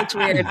one just looks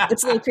weird.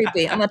 It's a little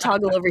creepy. I'm going to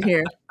toggle over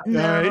here.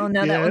 No,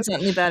 that one's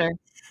not any better.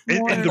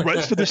 And the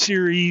rest of the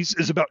series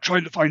is about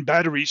trying to find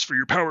batteries for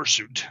your power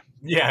suit.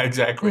 Yeah,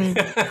 exactly.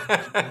 I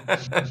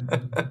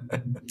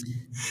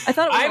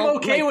thought it was I'm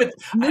okay with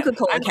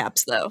Nuka-Cola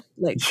caps, though.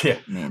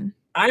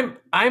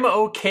 I'm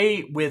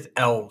okay with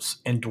elves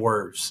and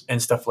dwarves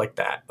and stuff like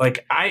that.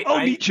 Like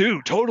me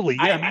too. Totally.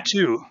 Yeah, me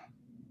too.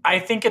 I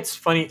think it's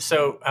funny.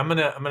 So I'm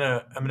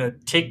gonna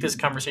take this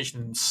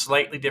conversation in a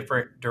slightly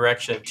different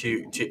direction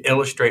to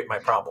illustrate my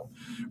problem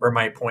or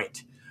my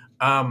point.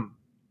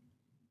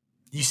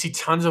 You see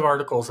tons of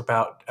articles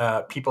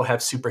about people have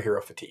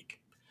superhero fatigue.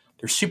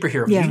 They're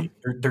superhero fatigue.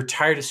 They're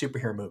tired of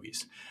superhero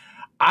movies.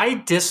 I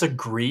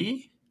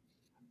disagree.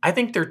 I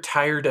think they're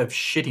tired of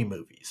shitty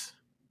movies.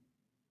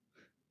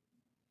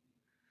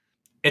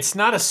 It's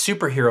not a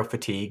superhero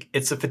fatigue.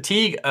 It's a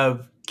fatigue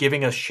of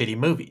giving us shitty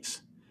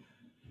movies.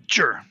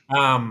 Sure.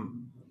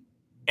 And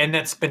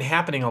that's been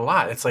happening a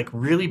lot. It's like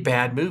really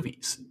bad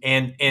movies.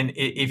 And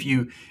if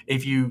you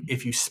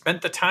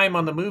spent the time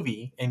on the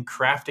movie and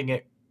crafting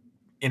it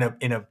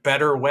in a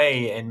better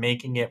way and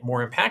making it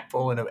more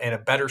impactful and a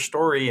better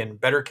story and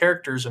better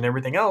characters and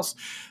everything else,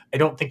 I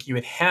don't think you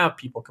would have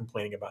people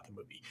complaining about the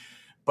movie.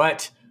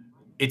 But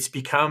it's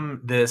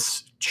become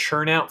this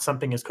churn out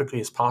something as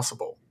quickly as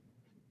possible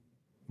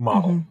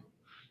model.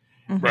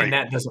 Mm-hmm. Right. And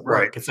that doesn't work.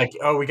 Right. It's like,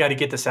 oh, we got to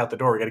get this out the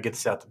door. We got to get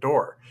this out the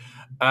door.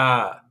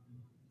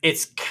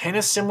 It's kind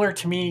of similar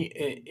to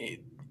me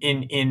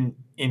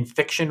in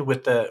fiction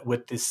with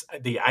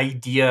the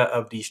idea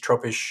of these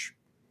tropish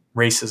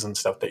races and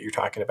stuff that you're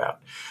talking about.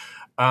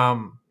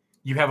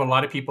 You have a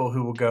lot of people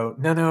who will go,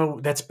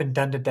 no, that's been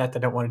done to death. I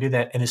don't want to do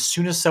that. And as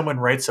soon as someone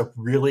writes a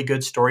really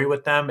good story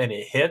with them and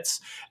it hits,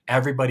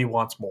 everybody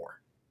wants more.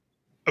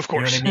 Of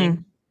course. You know what I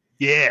mean?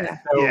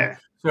 Yeah.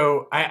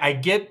 So I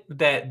get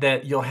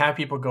that you'll have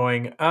people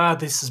going,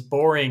 this is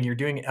boring. You're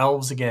doing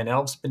elves again.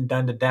 Elves been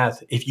done to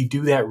death. If you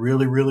do that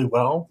really, really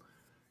well,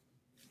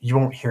 you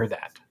won't hear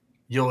that.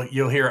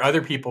 You'll hear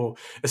other people,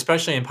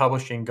 especially in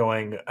publishing,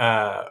 going,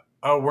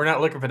 oh, we're not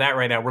looking for that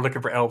right now. We're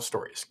looking for elf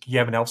stories. You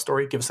have an elf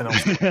story? Give us an elf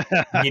story.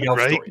 We need elf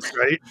stories.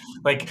 Right.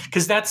 Like,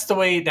 because that's the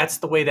way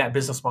that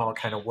business model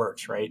kind of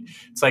works, right?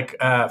 It's like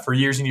for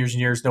years and years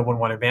and years, no one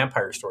wanted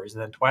vampire stories.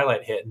 And then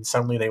Twilight hit and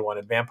suddenly they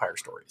wanted vampire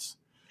stories.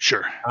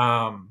 Sure.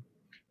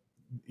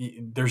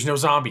 There's no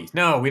zombies.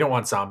 No, we don't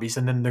want zombies.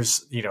 And then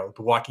there's, The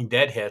Walking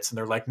Dead hits and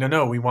they're like,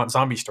 no, we want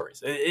zombie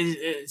stories.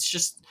 It's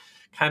just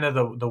kind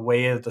of the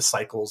way of the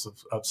cycles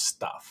of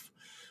stuff.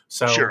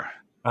 So sure.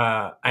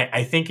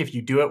 I think if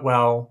you do it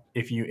well,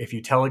 if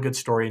you tell a good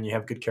story and you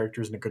have good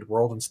characters and a good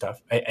world and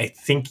stuff, I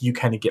think you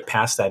kind of get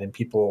past that and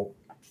people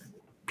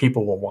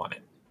will want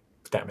it,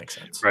 if that makes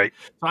sense. Right.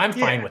 So I'm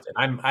fine with it.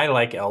 I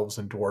like elves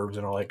and dwarves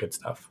and all that good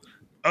stuff.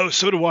 Oh,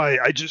 so do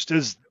I. I just,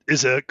 as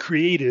a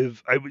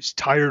creative, I was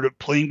tired of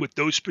playing with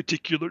those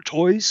particular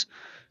toys.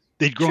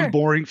 They'd grown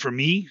boring for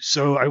me,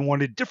 so I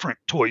wanted different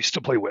toys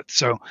to play with.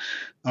 So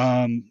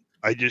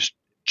I just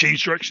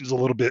changed directions a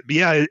little bit. But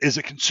yeah, as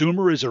a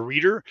consumer, as a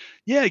reader,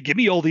 give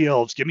me all the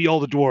elves, give me all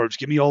the dwarves,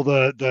 give me all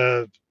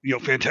the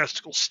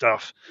fantastical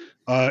stuff.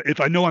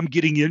 If I know I'm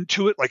getting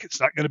into it, like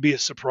it's not going to be a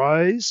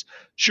surprise,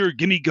 sure,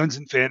 give me guns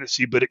and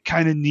fantasy, but it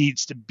kind of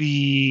needs to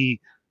be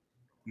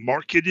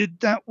marketed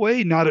that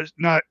way, not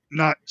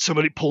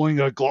somebody pulling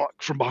a Glock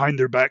from behind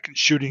their back and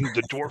shooting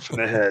the dwarf in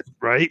the head,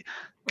 right?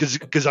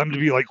 Because I'm going to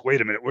be like,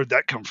 wait a minute, where'd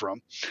that come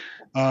from?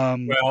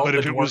 But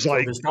if it was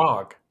like his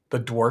dog,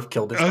 the dwarf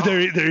killed his dog.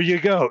 There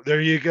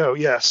you go.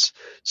 Yes.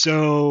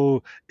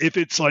 So if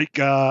it's like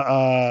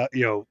Glocks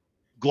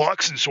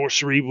and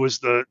sorcery was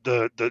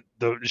the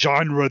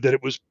genre that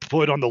it was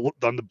put on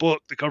the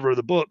book, the cover of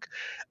the book,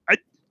 I'd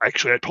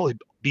probably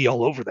be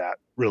all over that.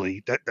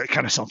 Really, that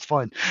kind of sounds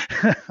fun.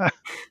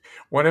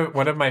 One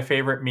of my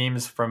favorite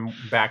memes from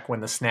back when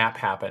the snap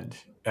happened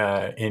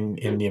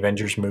in the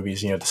Avengers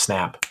movies, the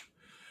snap,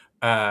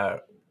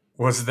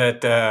 was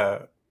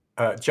that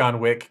John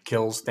Wick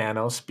kills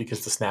Thanos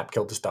because the snap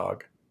killed his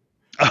dog.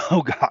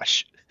 Oh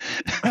gosh.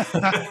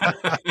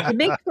 It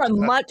makes for a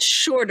much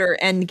shorter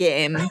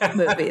Endgame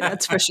movie,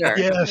 that's for sure.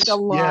 Yes, a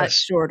lot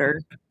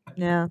shorter.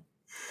 Yeah.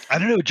 I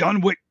don't know,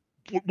 John Wick.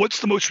 What's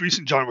the most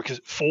recent John Wick? Is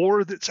it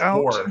 4 that's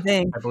out? 4,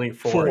 I believe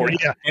 4.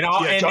 Yeah. And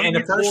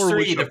the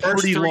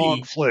first 3,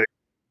 long flick.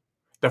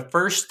 The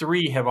first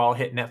 3 have all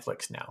hit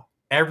Netflix now.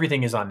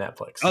 Everything is on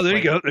Netflix. Oh, there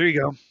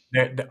you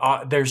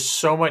go. There's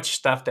so much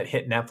stuff that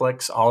hit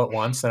Netflix all at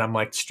once, and I'm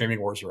like,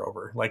 streaming wars are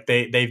over. Like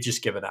they've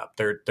just given up.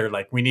 They're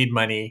like, we need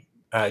money.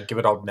 Give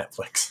it all to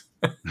Netflix.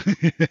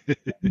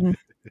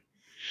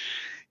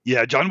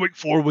 Yeah, John Wick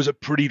 4 was a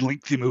pretty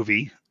lengthy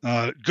movie.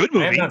 Good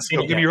movie.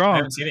 Don't get me wrong. I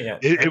haven't seen it yet.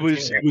 It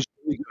was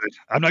really good.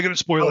 I'm not going to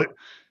spoil it.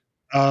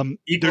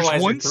 Equalizer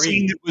there's one 3.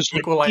 Scene that was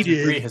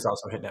Equalizer 3 has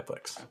also hit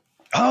Netflix.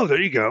 Oh, there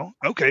you go.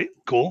 Okay,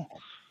 cool.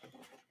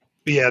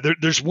 But yeah,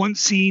 there's one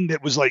scene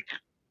that was like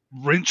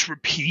rinse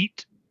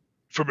repeat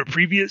from a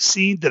previous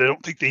scene that I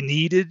don't think they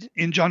needed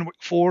in John Wick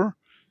 4,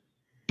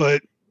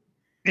 but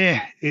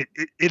it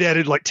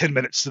added like 10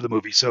 minutes to the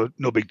movie, so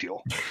no big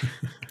deal.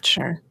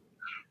 Sure.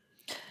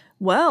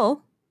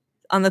 Well,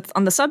 on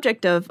the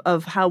subject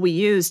of how we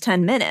use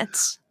 10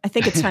 minutes, I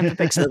think it's time for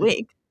Picks of the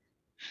Week.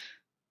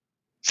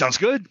 Sounds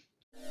good.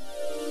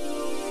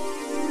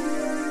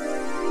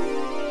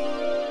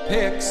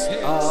 Picks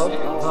of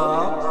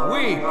the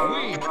Week.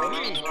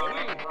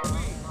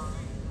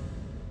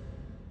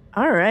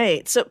 All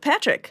right. So,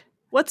 Patrick,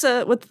 what's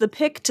the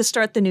pick to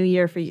start the new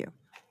year for you?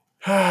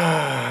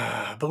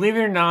 Believe it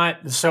or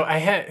not, so I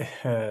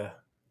had.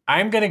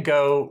 I'm gonna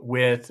go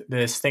with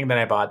this thing that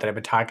I bought that I've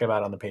been talking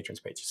about on the patrons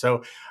page.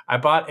 So I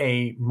bought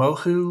a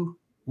Mohu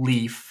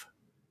Leaf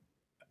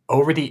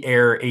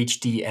over-the-air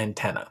HD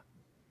antenna.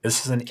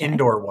 This is an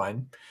indoor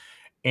one,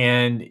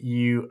 and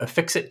you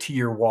affix it to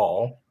your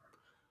wall,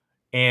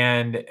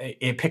 and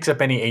it picks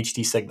up any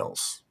HD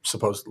signals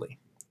supposedly.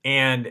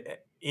 And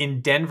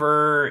in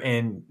Denver,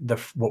 in the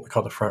what we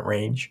call the Front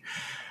Range,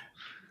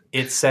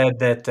 it said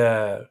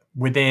that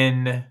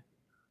within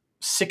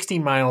 60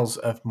 miles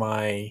of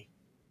my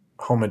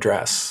home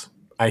address,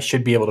 I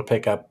should be able to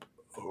pick up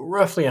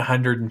roughly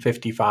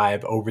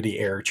 155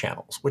 over-the-air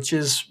channels, which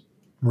is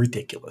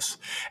ridiculous.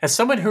 As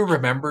someone who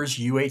remembers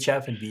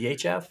UHF and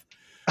VHF,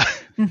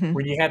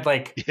 when you had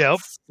like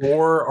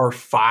 4 or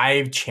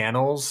 5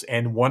 channels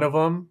and one of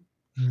them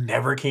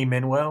never came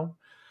in well,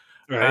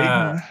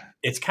 right?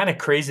 It's kind of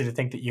crazy to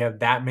think that you have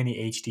that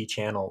many HD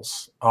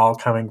channels all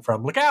coming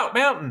from Lookout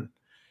Mountain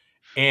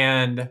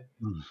and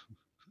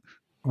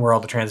where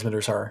all the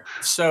transmitters are.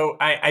 So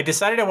I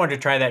decided I wanted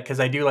to try that because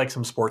I do like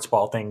some sports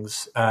ball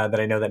things that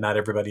I know that not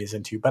everybody is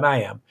into, but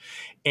I am.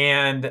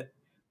 And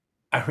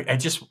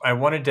I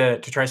wanted to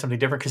try something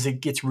different because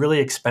it gets really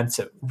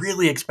expensive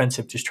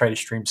to try to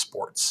stream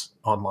sports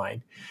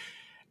online.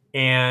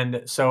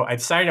 And so I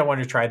decided I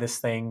wanted to try this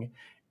thing,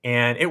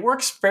 and it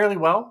works fairly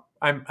well.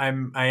 I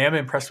am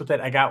impressed with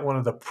it. I got one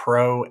of the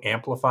pro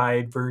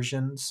amplified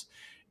versions,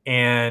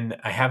 and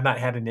I have not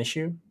had an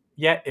issue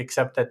yet,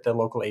 except that the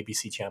local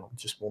ABC channel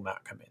just will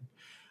not come in.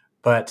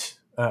 But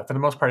for the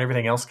most part,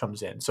 everything else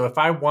comes in. So if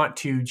I want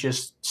to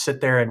just sit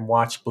there and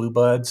watch Blue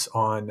Bloods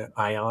on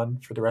Ion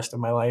for the rest of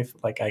my life,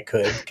 like I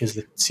could, because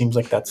it seems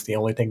like that's the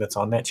only thing that's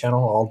on that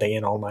channel all day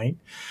and all night.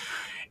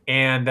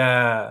 And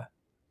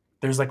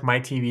there's like My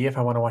TV if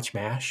I want to watch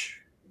MASH,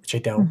 which I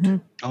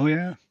don't. Oh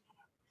yeah.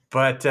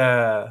 But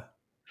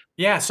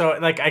yeah, so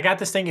like I got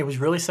this thing. It was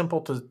really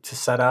simple to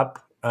set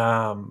up.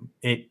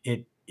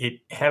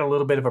 It had a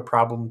little bit of a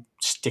problem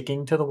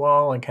sticking to the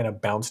wall and kind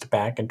of bounced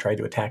back and tried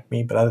to attack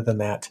me. But other than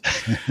that,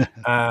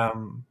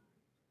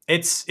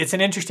 it's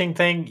an interesting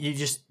thing.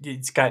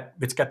 It's got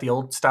the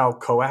old style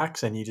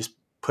coax, and you just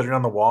put it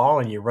on the wall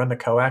and you run the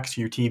coax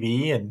to your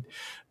TV. And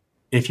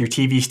if your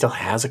TV still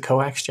has a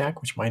coax jack,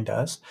 which mine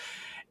does,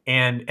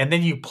 and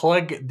then you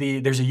plug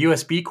there's a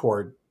USB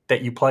cord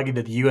that you plug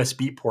into the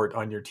USB port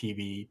on your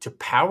TV to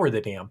power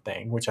the damn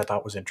thing, which I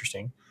thought was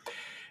interesting.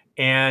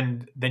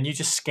 And then you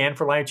just scan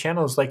for live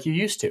channels like you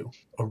used to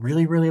a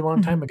really, really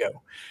long time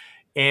ago.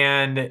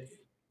 And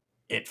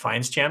it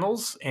finds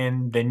channels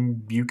and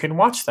then you can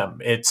watch them.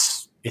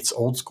 It's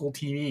old school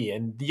TV.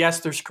 And yes,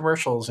 there's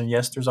commercials, and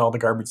yes, there's all the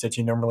garbage that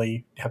you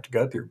normally have to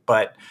go through.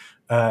 But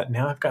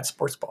now I've got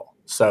sports ball.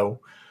 So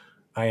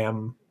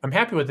I'm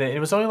happy with it. It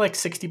was only like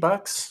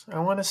 $60, I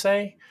want to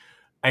say.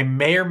 I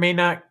may or may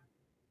not.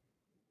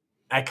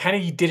 I kind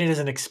of did it as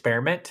an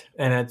experiment,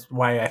 and that's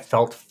why I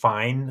felt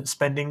fine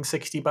spending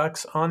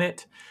 $60 on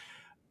it.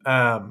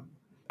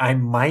 I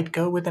might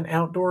go with an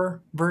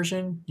outdoor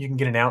version. You can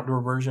get an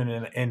outdoor version,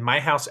 and my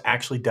house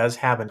actually does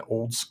have an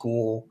old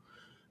school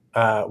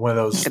one of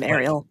those like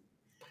an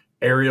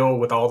aerial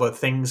with all the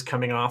things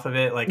coming off of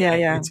it. Like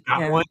it's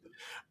got one,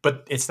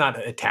 but it's not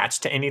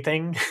attached to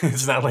anything.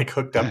 It's not like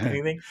hooked up to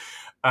anything.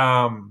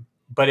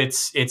 But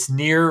it's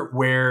near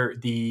where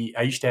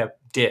I used to have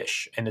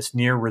Dish, and it's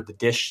near where the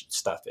Dish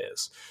stuff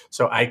is.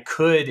 So I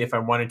could, if I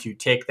wanted to,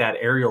 take that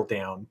aerial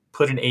down,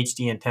 put an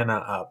HD antenna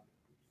up,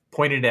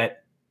 point it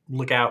at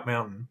Lookout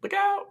Mountain, look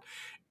out,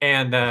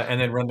 and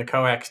then run the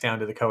coax down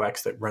to the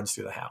coax that runs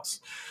through the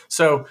house.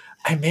 So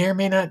I may or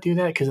may not do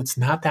that because it's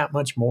not that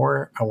much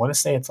more. I want to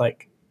say it's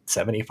like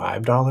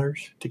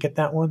 $75 to get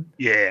that one.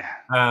 Yeah.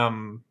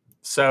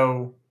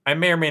 So I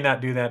may or may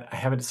not do that. I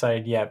haven't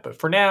decided yet, but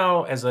for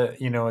now, as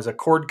a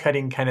cord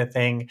cutting kind of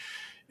thing,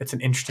 it's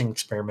an interesting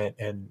experiment.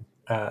 And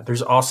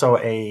there's also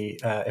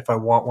if I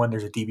want one,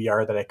 there's a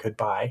DVR that I could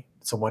buy.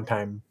 It's a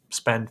one-time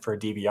spend for a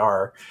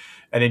DVR,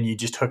 and then you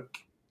just hook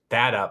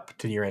that up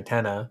to your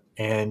antenna,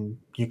 and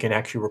you can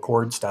actually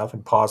record stuff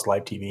and pause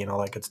live TV and all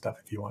that good stuff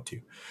if you want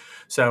to.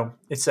 So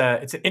it's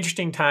an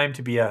interesting time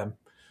to be a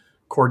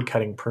cord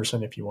cutting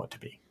person if you want to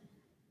be.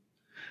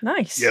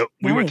 Nice. Yeah,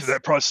 we went through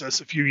that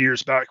process a few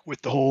years back with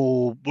the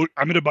whole,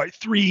 I'm going to buy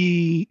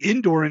 3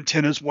 indoor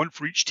antennas, one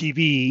for each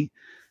TV,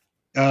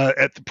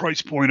 at the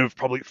price point of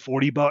probably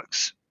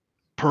 $40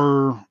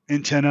 per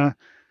antenna.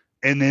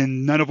 And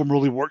then none of them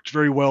really worked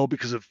very well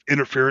because of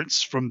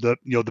interference from the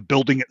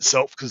building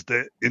itself, because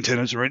the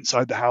antennas are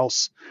inside the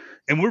house,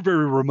 and we're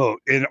very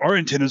remote, and our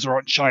antennas are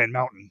on Cheyenne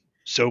Mountain.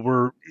 So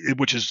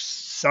which is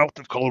south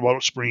of Colorado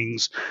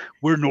Springs.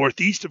 We're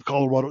northeast of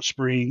Colorado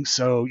Springs.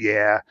 So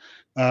yeah,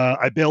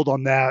 I bailed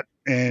on that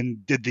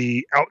and did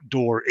the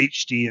outdoor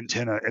HD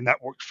antenna, and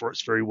that worked for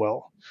us very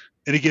well.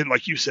 And again,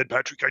 like you said,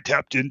 Patrick, I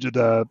tapped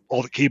into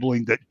all the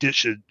cabling that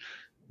Dish had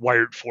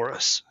wired for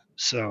us.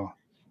 So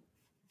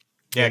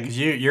yeah, because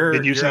you're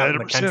out in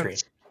the country.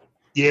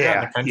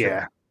 Yeah,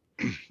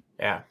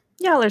 yeah.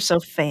 Y'all are so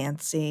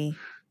fancy.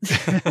 So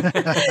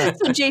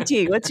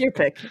JT, what's your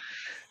pick?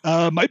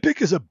 My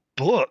pick is a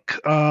book.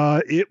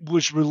 It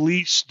was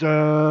released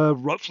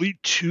roughly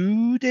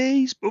 2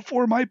 days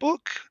before my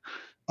book.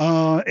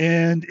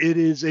 And it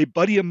is a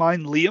buddy of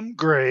mine, Liam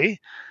Gray.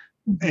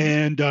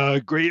 And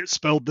Gray is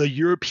spelled the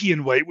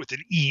European way with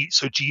an E,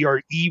 so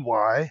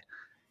Grey.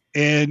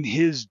 And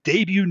his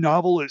debut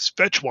novel is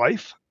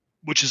Fetchwife,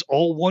 which is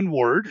all one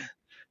word.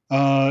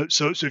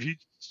 So if you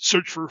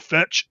search for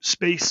Fetch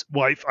space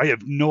wife, I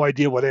have no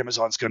idea what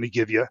Amazon's going to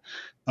give you.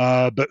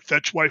 But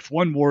Fetchwife,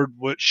 one word,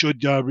 what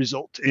should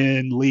result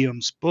in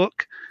Liam's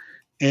book.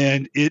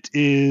 And it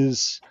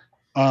is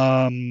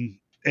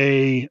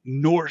a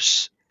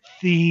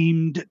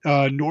Norse-themed,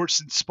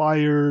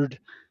 Norse-inspired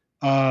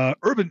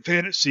urban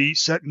fantasy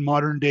set in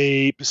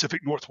modern-day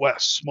Pacific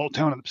Northwest, small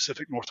town in the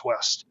Pacific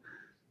Northwest.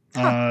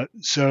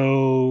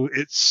 So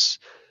it's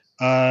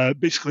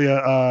basically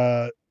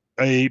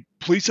a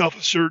police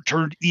officer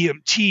turned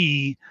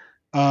EMT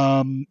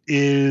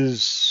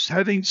is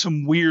having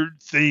some weird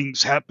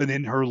things happen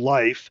in her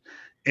life,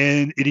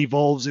 and it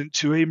evolves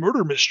into a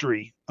murder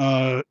mystery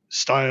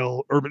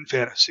style urban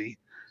fantasy.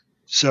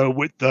 So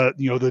with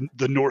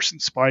the Norse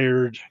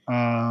inspired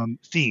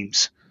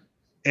themes.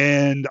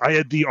 And I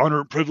had the honor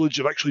and privilege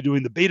of actually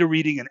doing the beta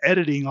reading and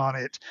editing on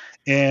it,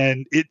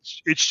 and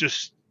it's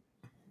just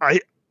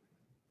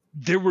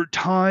there were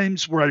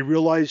times where I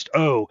realized,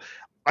 I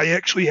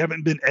actually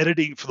haven't been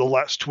editing for the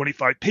last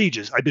 25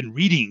 pages. I've been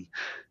reading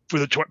for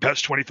the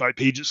past 25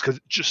 pages because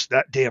it's just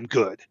that damn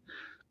good.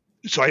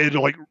 So I had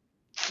to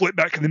flip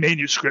back in the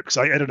manuscript because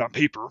I edit on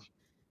paper.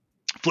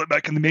 Flip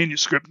back in the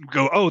manuscript and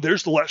go,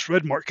 there's the last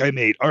red mark I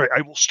made. All right,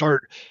 I will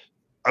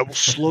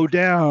slow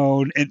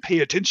down and pay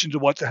attention to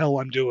what the hell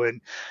I'm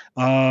doing,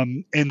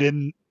 and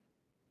then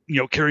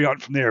carry on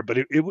from there. But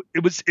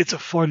it's a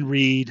fun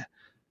read.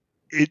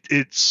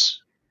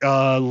 It's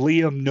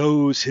Liam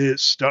knows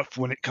his stuff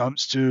when it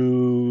comes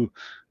to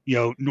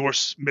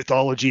Norse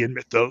mythology and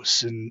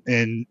mythos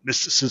and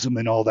mysticism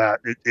and all that.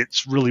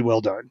 It's really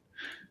well done.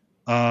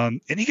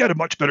 And he got a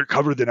much better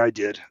cover than I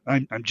did.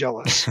 I'm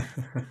jealous.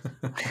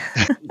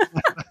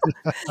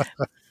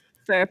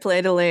 Fair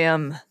play to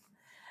Liam.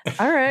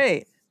 All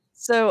right.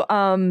 So,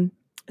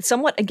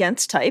 somewhat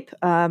against type,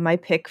 my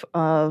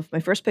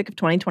first pick of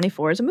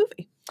 2024 is a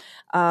movie.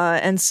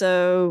 And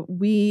so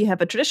we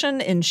have a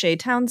tradition in Shea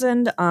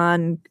Townsend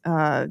on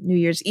New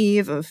Year's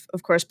Eve of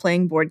course,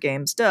 playing board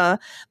games,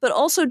 but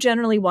also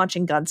generally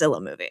watching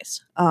Godzilla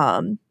movies.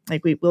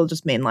 We'll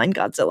just mainline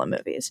Godzilla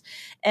movies.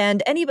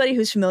 And anybody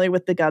who's familiar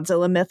with the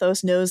Godzilla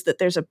mythos knows that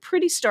there's a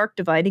pretty stark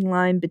dividing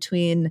line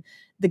between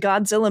the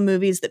Godzilla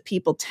movies that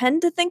people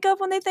tend to think of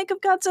when they think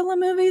of Godzilla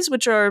movies,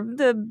 which are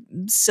the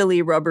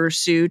silly rubber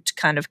suit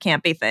kind of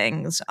campy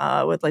things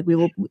with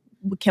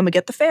can we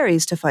get the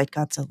fairies to fight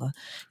Godzilla?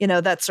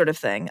 That sort of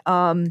thing.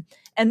 And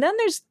then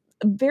there's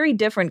very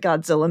different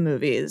Godzilla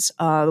movies,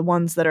 the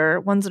ones that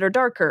are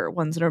darker,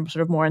 ones that are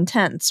sort of more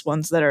intense,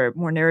 ones that are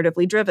more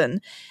narratively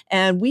driven.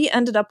 And we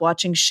ended up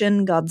watching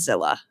Shin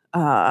Godzilla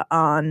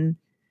on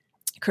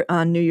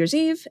New Year's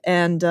Eve,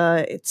 and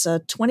it's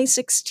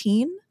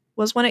 2016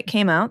 was when it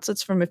came out, so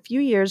it's from a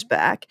few years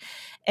back.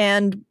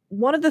 And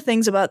one of the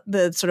things about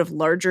the sort of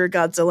larger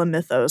Godzilla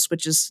mythos,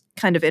 which is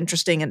kind of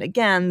interesting, and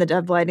again, the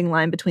dividing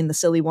line between the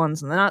silly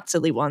ones and the not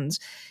silly ones,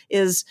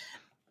 is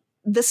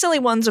the silly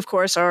ones, of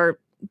course, are a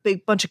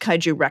big bunch of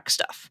kaiju wreck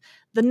stuff.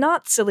 The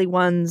not silly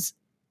ones,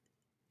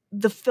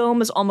 the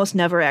film is almost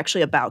never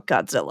actually about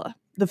Godzilla.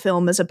 The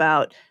film is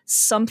about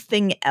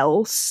something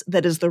else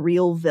that is the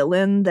real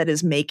villain that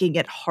is making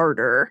it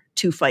harder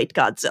to fight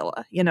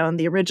Godzilla. In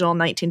the original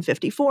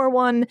 1954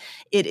 one,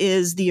 it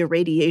is the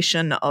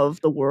irradiation of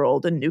the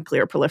world and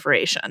nuclear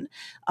proliferation.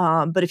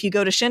 But if you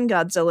go to Shin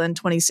Godzilla in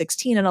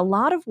 2016, in a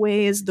lot of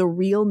ways, the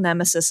real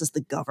nemesis is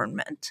the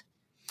government.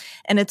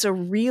 And it's a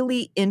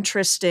really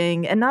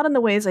interesting, and not in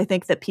the ways I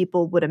think that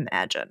people would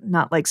imagine,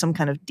 not like some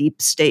kind of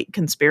deep state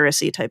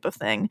conspiracy type of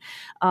thing,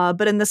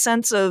 but in the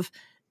sense of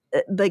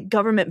like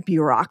government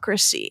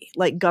bureaucracy,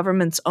 like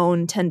government's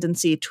own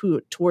tendency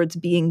towards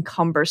being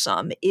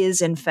cumbersome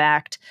is in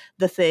fact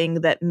the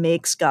thing that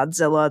makes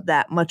Godzilla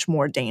that much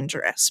more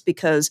dangerous,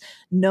 because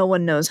no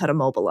one knows how to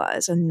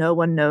mobilize and no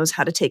one knows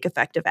how to take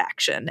effective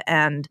action.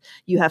 And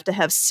you have to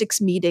have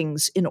 6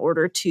 meetings in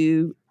order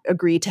to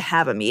agree to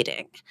have a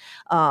meeting.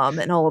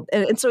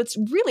 And so it's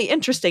really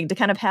interesting to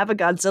kind of have a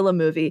Godzilla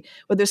movie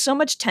where there's so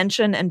much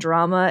tension and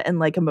drama and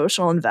like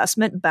emotional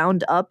investment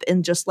bound up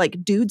in just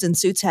like dudes in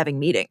suits having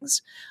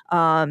meetings.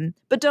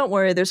 But don't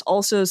worry, there's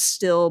also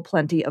still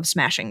plenty of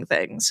smashing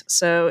things.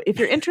 So if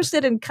you're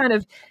interested in kind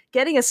of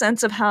getting a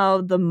sense of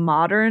how the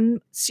modern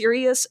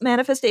serious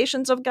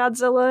manifestations of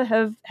Godzilla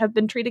have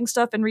been treating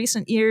stuff in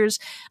recent years,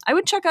 I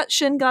would check out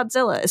Shin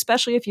Godzilla,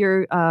 especially if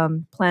you're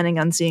planning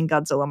on seeing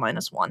Godzilla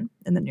 -1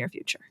 in the near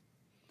future.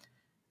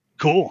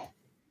 Cool.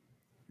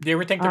 Do you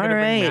ever think they're going to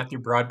bring Matthew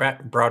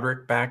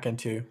Broderick back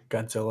into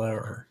Godzilla?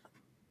 Or?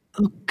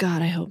 Oh,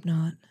 God, I hope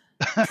not.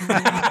 I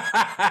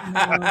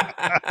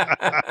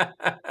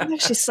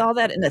actually saw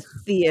that in a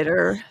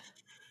theater.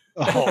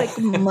 like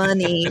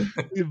money.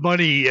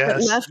 Money,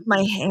 yes. That left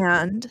my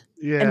hand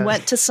and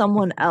went to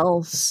someone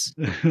else.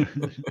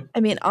 I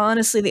mean,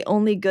 honestly, the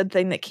only good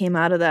thing that came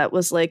out of that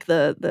was like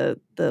the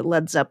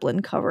Led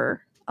Zeppelin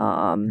cover.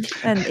 And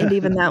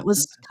even that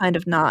was kind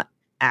of not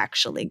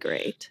actually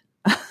great.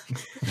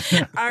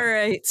 All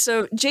right.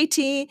 So,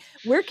 JT,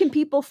 where can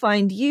people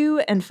find you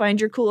and find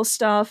your cool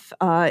stuff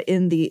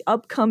in the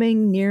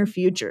upcoming near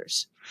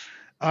futures?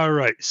 All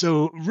right.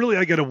 So really,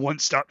 I got a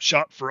one-stop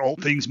shop for all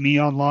things me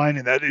online,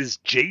 and that is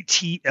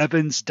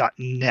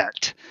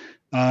jtevans.net.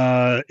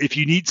 If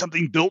you need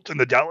something built in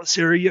the Dallas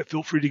area,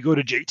 feel free to go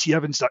to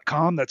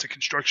jtevans.com. That's a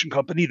construction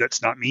company.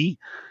 That's not me.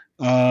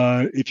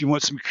 If you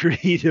want some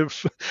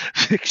creative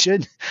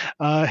fiction,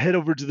 head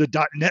over to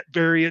the .net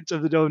variant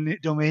of the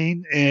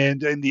domain,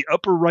 and in the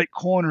upper right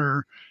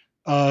corner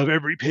of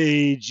every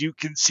page, you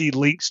can see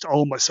links to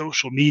all my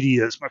social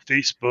medias, my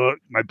Facebook,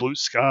 my Blue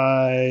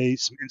Sky,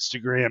 some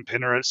Instagram,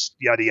 Pinterest,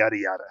 yada, yada,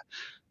 yada.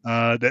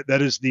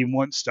 That is the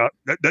one stop.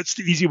 That's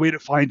the easy way to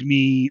find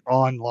me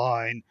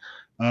online.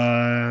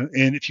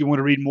 And if you want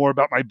to read more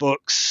about my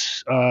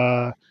books,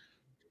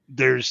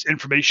 there's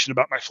information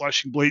about my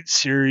Flashing Blades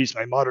series,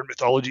 my Modern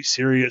Mythology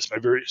series, my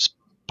various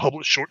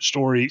published short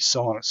stories,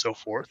 so on and so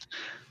forth.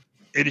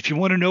 And if you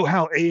want to know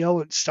how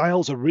AL and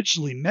Styles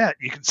originally met,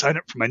 you can sign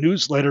up for my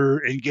newsletter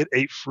and get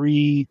a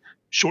free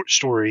short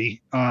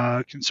story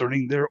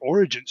concerning their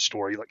origin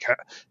story, like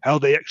how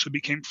they actually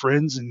became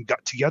friends and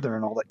got together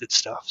and all that good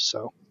stuff.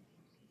 So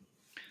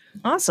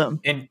awesome.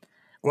 And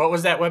what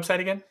was that website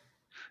again?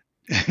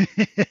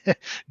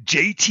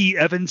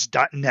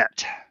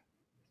 jtevans.net.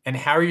 And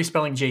how are you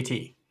spelling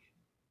JT?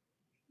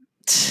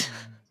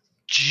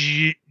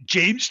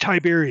 James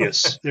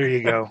Tiberius. There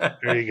you go.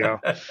 There you go.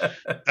 I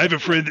have a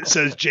friend that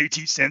says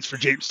JT stands for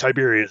James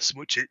Tiberius,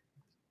 which it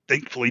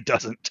thankfully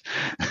doesn't.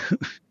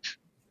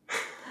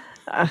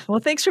 Well,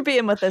 thanks for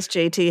being with us,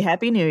 JT.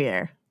 Happy New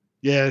Year.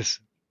 Yes.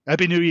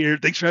 Happy New Year.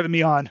 Thanks for having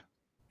me on.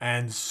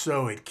 And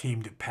so it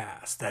came to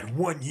pass that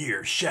 1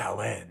 year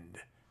shall end,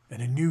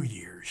 and a new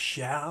year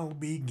shall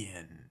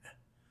begin.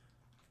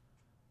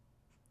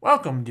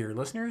 Welcome, dear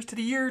listeners, to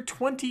the year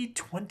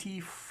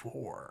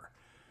 2024.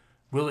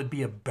 Will it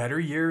be a better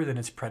year than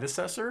its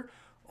predecessor?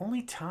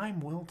 Only time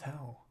will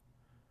tell.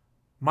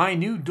 My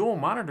new dual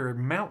monitor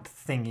mount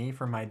thingy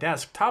for my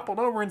desk toppled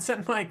over and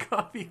sent my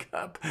coffee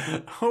cup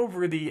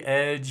over the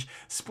edge,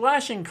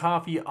 splashing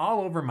coffee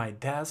all over my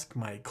desk,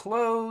 my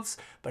clothes,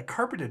 the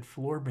carpeted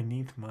floor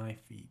beneath my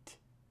feet.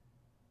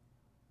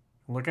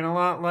 Looking a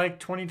lot like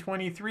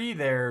 2023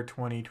 there,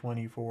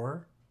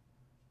 2024.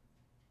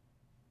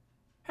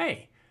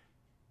 Hey,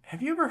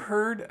 have you ever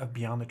heard of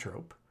Beyond the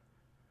Trope?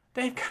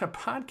 They've got a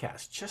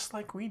podcast just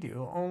like we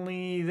do,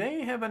 only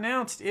they have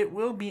announced it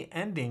will be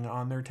ending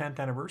on their 10th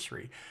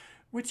anniversary,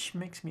 which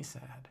makes me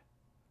sad.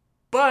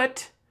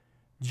 But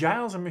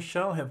Giles and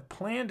Michelle have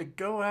planned to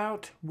go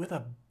out with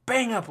a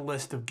bang-up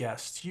list of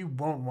guests you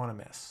won't want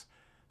to miss.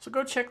 So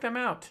go check them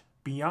out,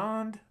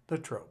 Beyond the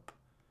Trope.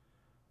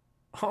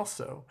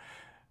 Also,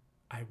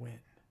 I win.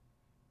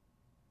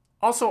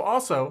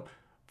 Also,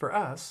 for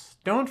us,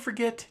 don't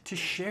forget to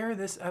share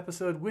this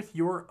episode with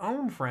your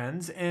own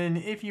friends, and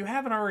if you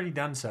haven't already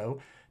done so,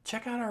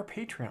 check out our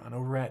Patreon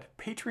over at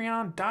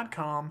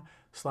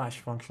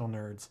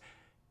patreon.com/functionalnerds.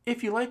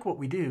 If you like what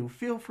we do,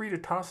 feel free to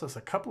toss us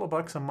a couple of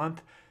bucks a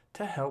month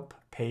to help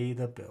pay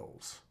the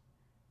bills.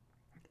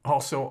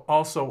 Also,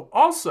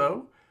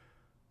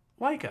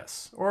 like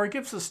us, or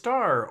give us a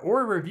star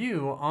or a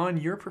review on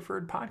your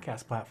preferred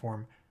podcast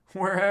platform,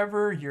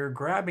 wherever you're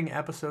grabbing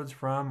episodes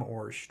from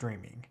or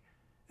streaming.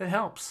 It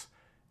helps,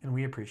 and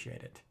we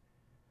appreciate it.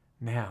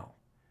 Now,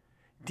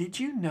 did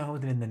you know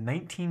that in the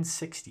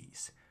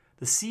 1960s,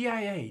 the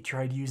CIA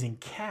tried using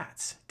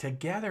cats to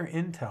gather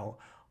intel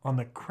on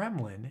the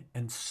Kremlin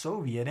and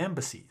Soviet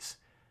embassies?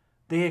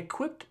 They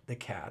equipped the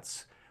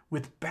cats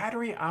with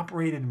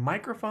battery-operated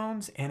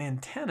microphones and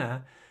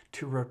antenna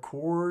to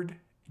record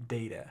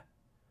data.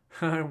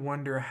 I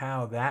wonder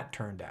how that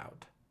turned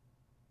out.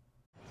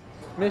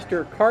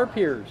 Mr.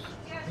 Carpiers.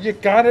 You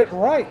got it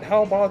right.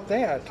 How about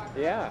that?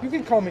 Yeah. You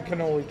can call me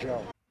Cannoli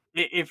Joe.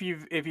 If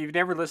you've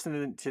never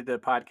listened to the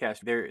podcast,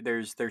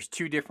 there's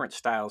two different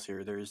styles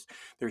here. There's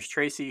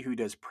Tracy, who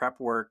does prep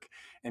work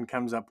and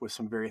comes up with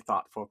some very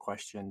thoughtful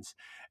questions,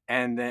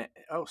 and then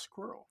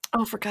squirrel.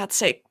 Oh, for God's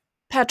sake,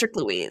 Patrick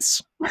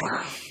Louise.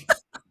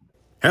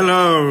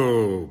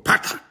 Hello,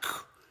 Patrick.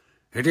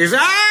 It is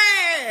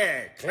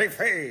I,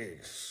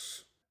 Clayface.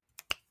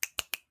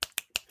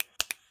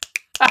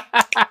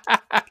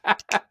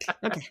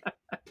 Okay,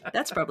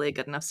 that's probably a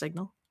good enough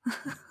signal.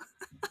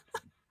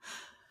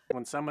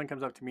 When someone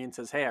comes up to me and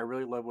says, "Hey, I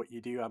really love what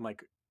you do," I'm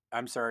like,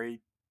 "I'm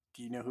sorry,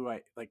 do you know who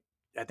I like?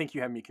 I think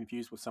you have me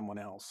confused with someone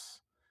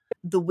else."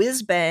 The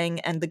whiz bang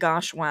and the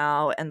gosh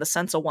wow and the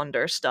sense of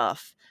wonder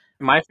stuff.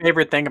 My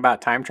favorite thing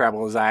about time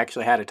travel is I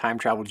actually had a time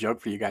travel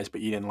joke for you guys,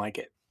 but you didn't like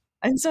it.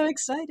 I'm so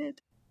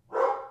excited.